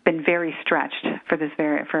been very stretched for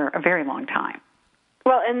a very long time.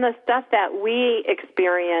 Well, and the stuff that we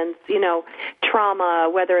experience, trauma,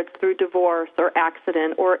 whether it's through divorce or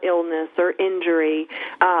accident or illness or injury,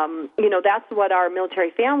 that's what our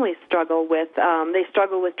military families struggle with. They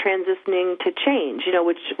struggle with transitioning to change,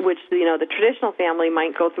 which the traditional family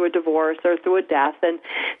might go through a divorce or through a death, and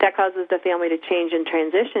that causes the family to change and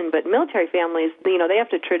transition. But military families, they have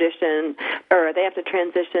to transition,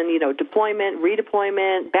 deployment,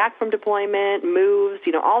 redeployment, back from deployment, moves,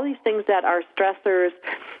 all these things that are stressors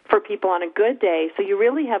for people on a good day. So you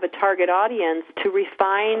really have a target audience to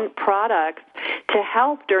refine products to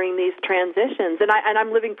help during these transitions. And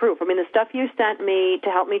I'm living proof. The stuff you sent me to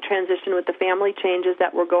help me transition with the family changes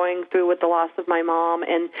that we're going through with the loss of my mom,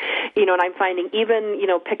 and I'm finding even,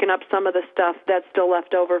 picking up some of the stuff that's still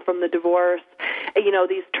left over from the divorce,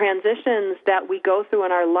 these transitions that we go through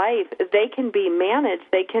in our life, they can be managed.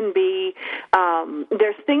 They can be,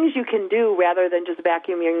 there's things you can do rather than just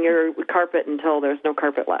vacuuming your carpet until there's no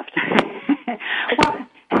carpet left. Well,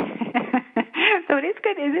 so it is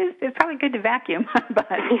good. It's probably good to vacuum, but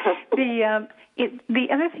the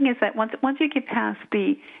other thing is that once you get past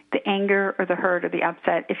the anger or the hurt or the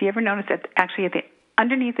upset, if you ever notice that actually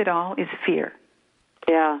underneath it all is fear.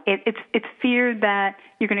 Yeah. It's fear that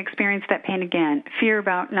you're going to experience that pain again. Fear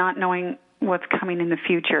about not knowing what's coming in the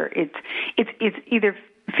future. It's either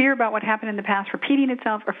fear about what happened in the past repeating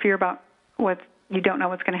itself, or fear about what you don't know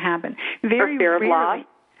what's going to happen. Very or fear of rarely, loss.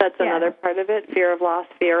 That's another part of it. Fear of loss,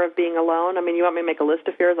 fear of being alone. I mean, you want me to make a list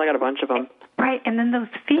of fears? I got a bunch of them. Right, and then those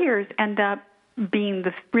fears end up being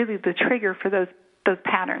really the trigger for those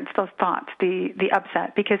patterns, those thoughts, the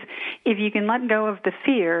upset. Because if you can let go of the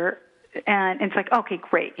fear, and it's like, okay,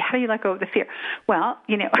 great. How do you let go of the fear? Well,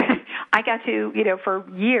 I got to, for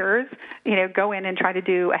years, go in and try to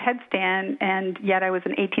do a headstand, and yet I was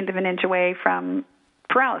an 18th of an inch away from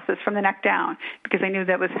paralysis from the neck down, because I knew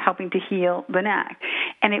that was helping to heal the neck.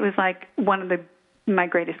 And it was like one of my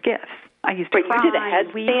greatest gifts. I used to cry. You did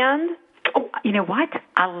a headstand? Oh, you know what?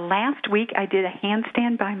 Last week I did a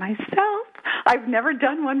handstand by myself. I've never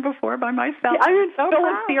done one before by myself. I'm in so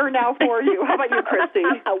in fear now for you. How about you, Christy?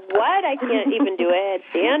 What? I can't even do a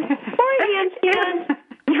headstand or a handstand.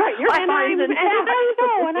 Right, you're fine.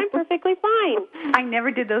 And I'm perfectly fine. I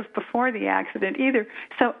never did those before the accident either.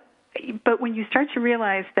 So, but when you start to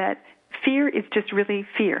realize that fear is just really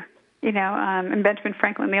fear, and Benjamin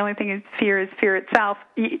Franklin, the only thing is fear itself.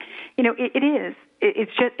 It is.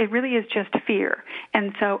 It really is just fear.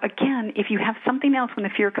 And so again, if you have something else when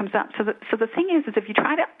the fear comes up, so the thing is if you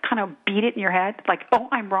try to kind of beat it in your head, like, oh,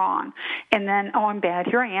 I'm wrong, and then, oh, I'm bad,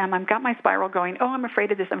 here I am, I've got my spiral going, oh, I'm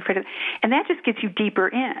afraid of this, I'm afraid of that, and that just gets you deeper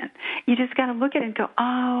in. You just got to look at it and go,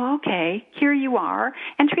 oh, okay, here you are,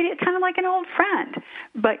 and treat it kind of like an old friend,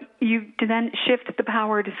 but you then shift the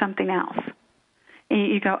power to something else.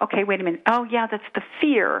 You go, okay, wait a minute, oh, yeah, that's the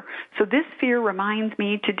fear, so this fear reminds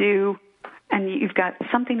me to do. And you've got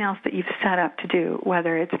something else that you've set up to do,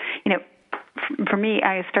 whether it's, for me,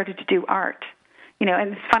 I started to do art, and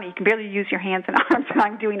it's funny, you can barely use your hands and arms when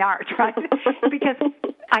I'm doing art, right? Because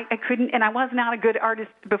I couldn't, and I was not a good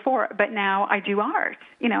artist before, but now I do art,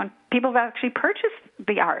 and people have actually purchased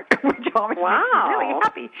the art, which always makes me really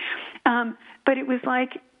happy. But it was like,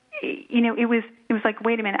 it was like,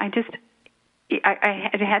 wait a minute, I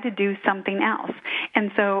had to do something else. And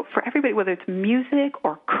so for everybody, whether it's music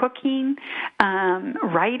or cooking,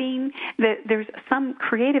 writing, there's some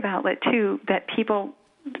creative outlet, too, that people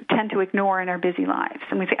tend to ignore in our busy lives.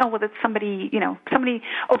 And we say, oh, well, that's somebody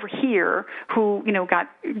over here who, got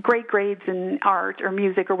great grades in art or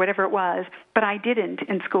music or whatever it was, but I didn't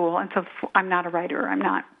in school, and so I'm not a writer, I'm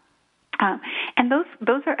not. And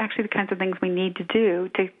those are actually the kinds of things we need to do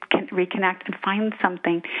to reconnect and find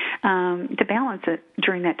something to balance it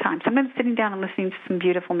during that time. Sometimes sitting down and listening to some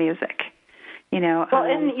beautiful music. Well,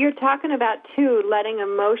 and you're talking about, too, letting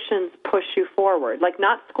emotions push you forward, like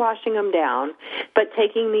not squashing them down, but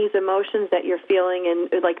taking these emotions that you're feeling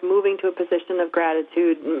and, like, moving to a position of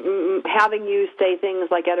gratitude, having you say things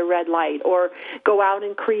like at a red light, or go out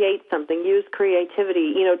and create something, use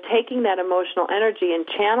creativity, taking that emotional energy and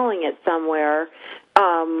channeling it somewhere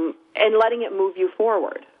and letting it move you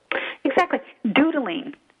forward. Exactly.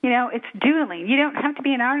 Doodling. It's doodling. You don't have to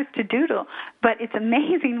be an artist to doodle, but it's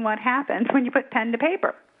amazing what happens when you put pen to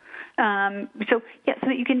paper. So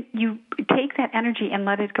that you take that energy and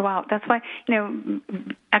let it go out. That's why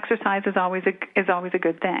exercise is always a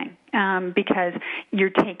good thing, because you're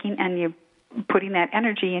taking and you're putting that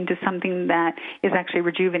energy into something that is actually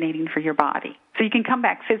rejuvenating for your body. So you can come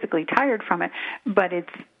back physically tired from it, but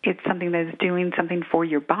it's something that is doing something for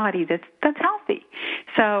your body that's healthy.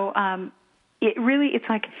 So. It's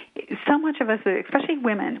like so much of us, especially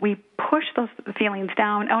women, we push those feelings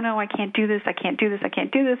down. Oh no, I can't do this. I can't do this. I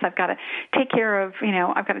can't do this. I've got to take care of,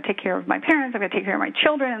 I've got to take care of my parents. I've got to take care of my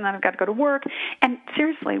children, and then I've got to go to work. And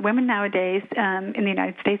seriously, women nowadays in the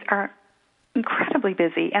United States are incredibly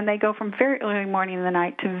busy, and they go from very early morning in the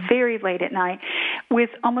night to very late at night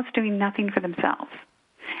with almost doing nothing for themselves.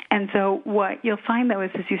 And so what you'll find, though,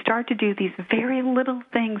 is you start to do these very little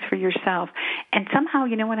things for yourself, and somehow,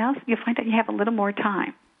 you know what else? You'll find out you have a little more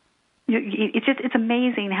time. It's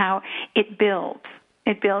amazing how it builds.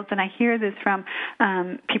 It builds, and I hear this from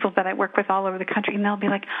people that I work with all over the country, and they'll be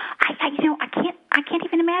like, I can't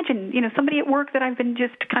even imagine, somebody at work that I've been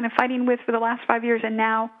just kind of fighting with for the last 5 years, and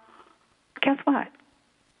now, guess what?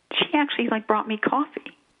 She actually brought me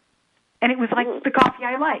coffee. And it was like the coffee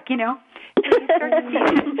I like, And there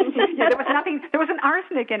wasn't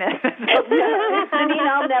arsenic in it.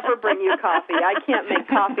 I'll never bring you coffee. I can't make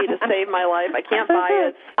coffee to save my life. I can't buy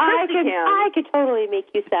it. I could totally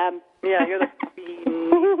make you some. Yeah, you're the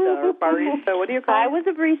barista. What do you call it? I was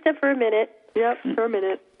a barista for a minute. Yep, for a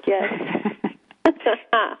minute. Yes.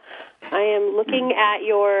 I am looking at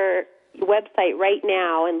your website right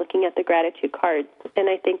now and looking at the gratitude cards, and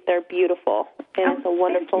I think they're beautiful, and it's a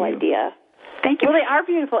wonderful idea. Thank you. Well, they are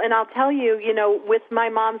beautiful, and I'll tell you, with my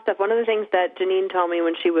mom stuff, one of the things that Janine told me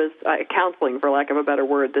when she was counseling, for lack of a better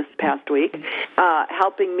word, this past week,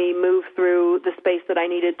 helping me move through the space that I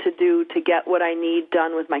needed to do to get what I need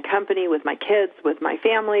done with my company, with my kids, with my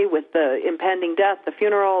family, with the impending death, the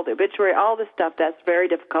funeral, the obituary, all this stuff that's very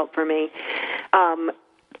difficult for me.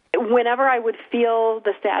 Whenever I would feel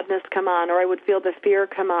the sadness come on or I would feel the fear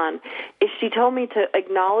come on, she told me to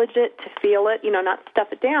acknowledge it, to feel it, not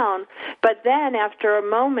stuff it down, but then after a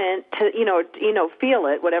moment to, feel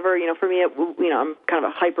it, whatever, for me, I'm kind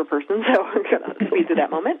of a hyper person, so I'm going to speed through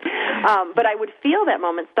that moment. But I would feel that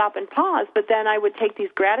moment, stop and pause, but then I would take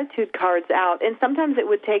these gratitude cards out, and sometimes it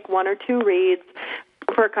would take one or two reads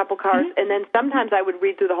for a couple cards, and then sometimes I would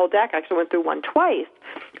read through the whole deck. I actually went through one twice.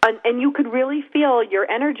 And you could really feel your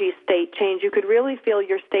energy state change. You could really feel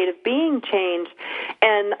your state of being change.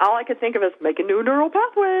 And all I could think of is making new neural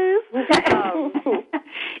pathways.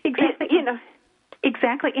 Exactly.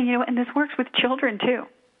 Exactly. And this works with children, too.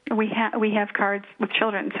 We have cards with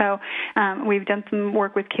children. So we've done some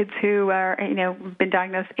work with kids who are, been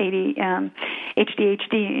diagnosed ADHD,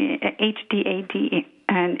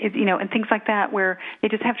 and and things like that, where they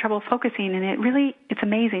just have trouble focusing, and it's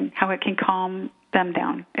amazing how it can calm them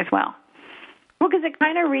down as well. Well, because it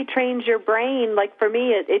kind of retrains your brain. Like for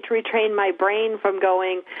me, it retrained my brain from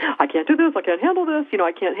going, I can't do this, I can't handle this,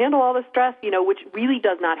 I can't handle all the stress, which really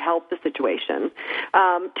does not help the situation,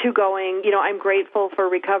 to going, I'm grateful for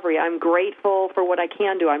recovery. I'm grateful for what I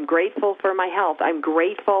can do. I'm grateful for my health. I'm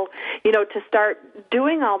grateful, to start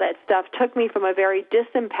doing all that stuff took me from a very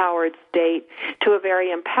disempowered state to a very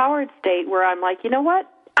empowered state where I'm like, you know what?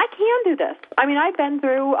 I can do this. I mean, I've been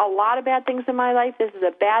through a lot of bad things in my life. This is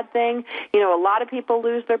a bad thing. A lot of people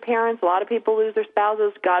lose their parents. A lot of people lose their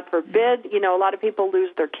spouses. God forbid, a lot of people lose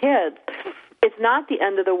their kids. It's not the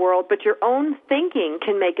end of the world, but your own thinking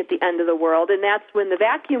can make it the end of the world, and that's when the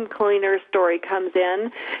vacuum cleaner story comes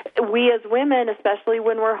in. We as women, especially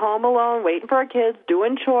when we're home alone, waiting for our kids,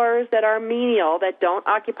 doing chores that are menial, that don't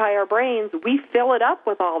occupy our brains, we fill it up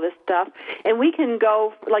with all this stuff, and we can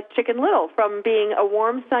go like Chicken Little from being a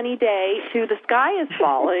warm, sunny day to the sky is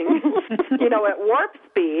falling, at warp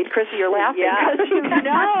speed. Chrissy, you're laughing because we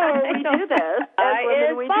do this. As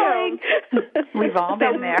women, we do. We've all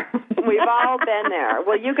been there. We've all been there.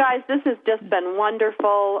 Well, you guys, this has just been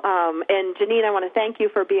wonderful. And Janine, I want to thank you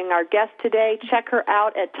for being our guest today. Check her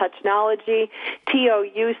out at Touchnology,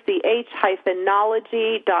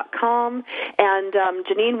 TOUCH-Nology.com. And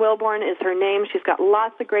Janine Wilborn is her name. She's got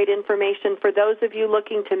lots of great information for those of you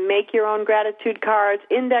looking to make your own gratitude cards,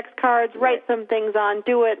 index cards, write some things on,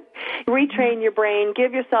 do it, retrain your brain,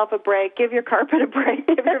 give yourself a break, give your carpet a break,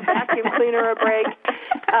 give your vacuum cleaner a break.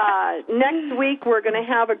 Next week, we're going to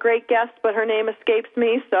have a great guest, but her name escapes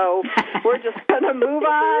me, so we're just going to move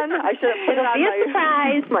on. I should have put it on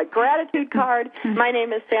my gratitude card. My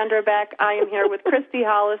name is Sandra Beck. I am here with Christy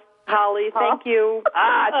Holly. Thank you,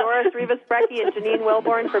 Doris Rivas-Brecky and Janine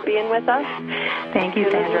Wilborn for being with us. Thank you,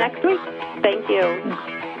 Sandra. Next week. Thank you.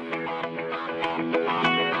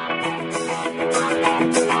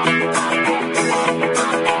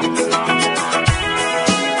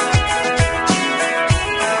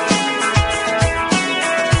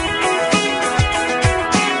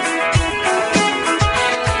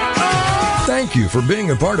 Thank you for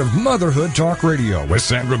being a part of Motherhood Talk Radio with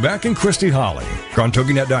Sandra Beck and Christy Holly on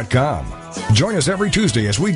TogiNet.com. Join us every Tuesday as we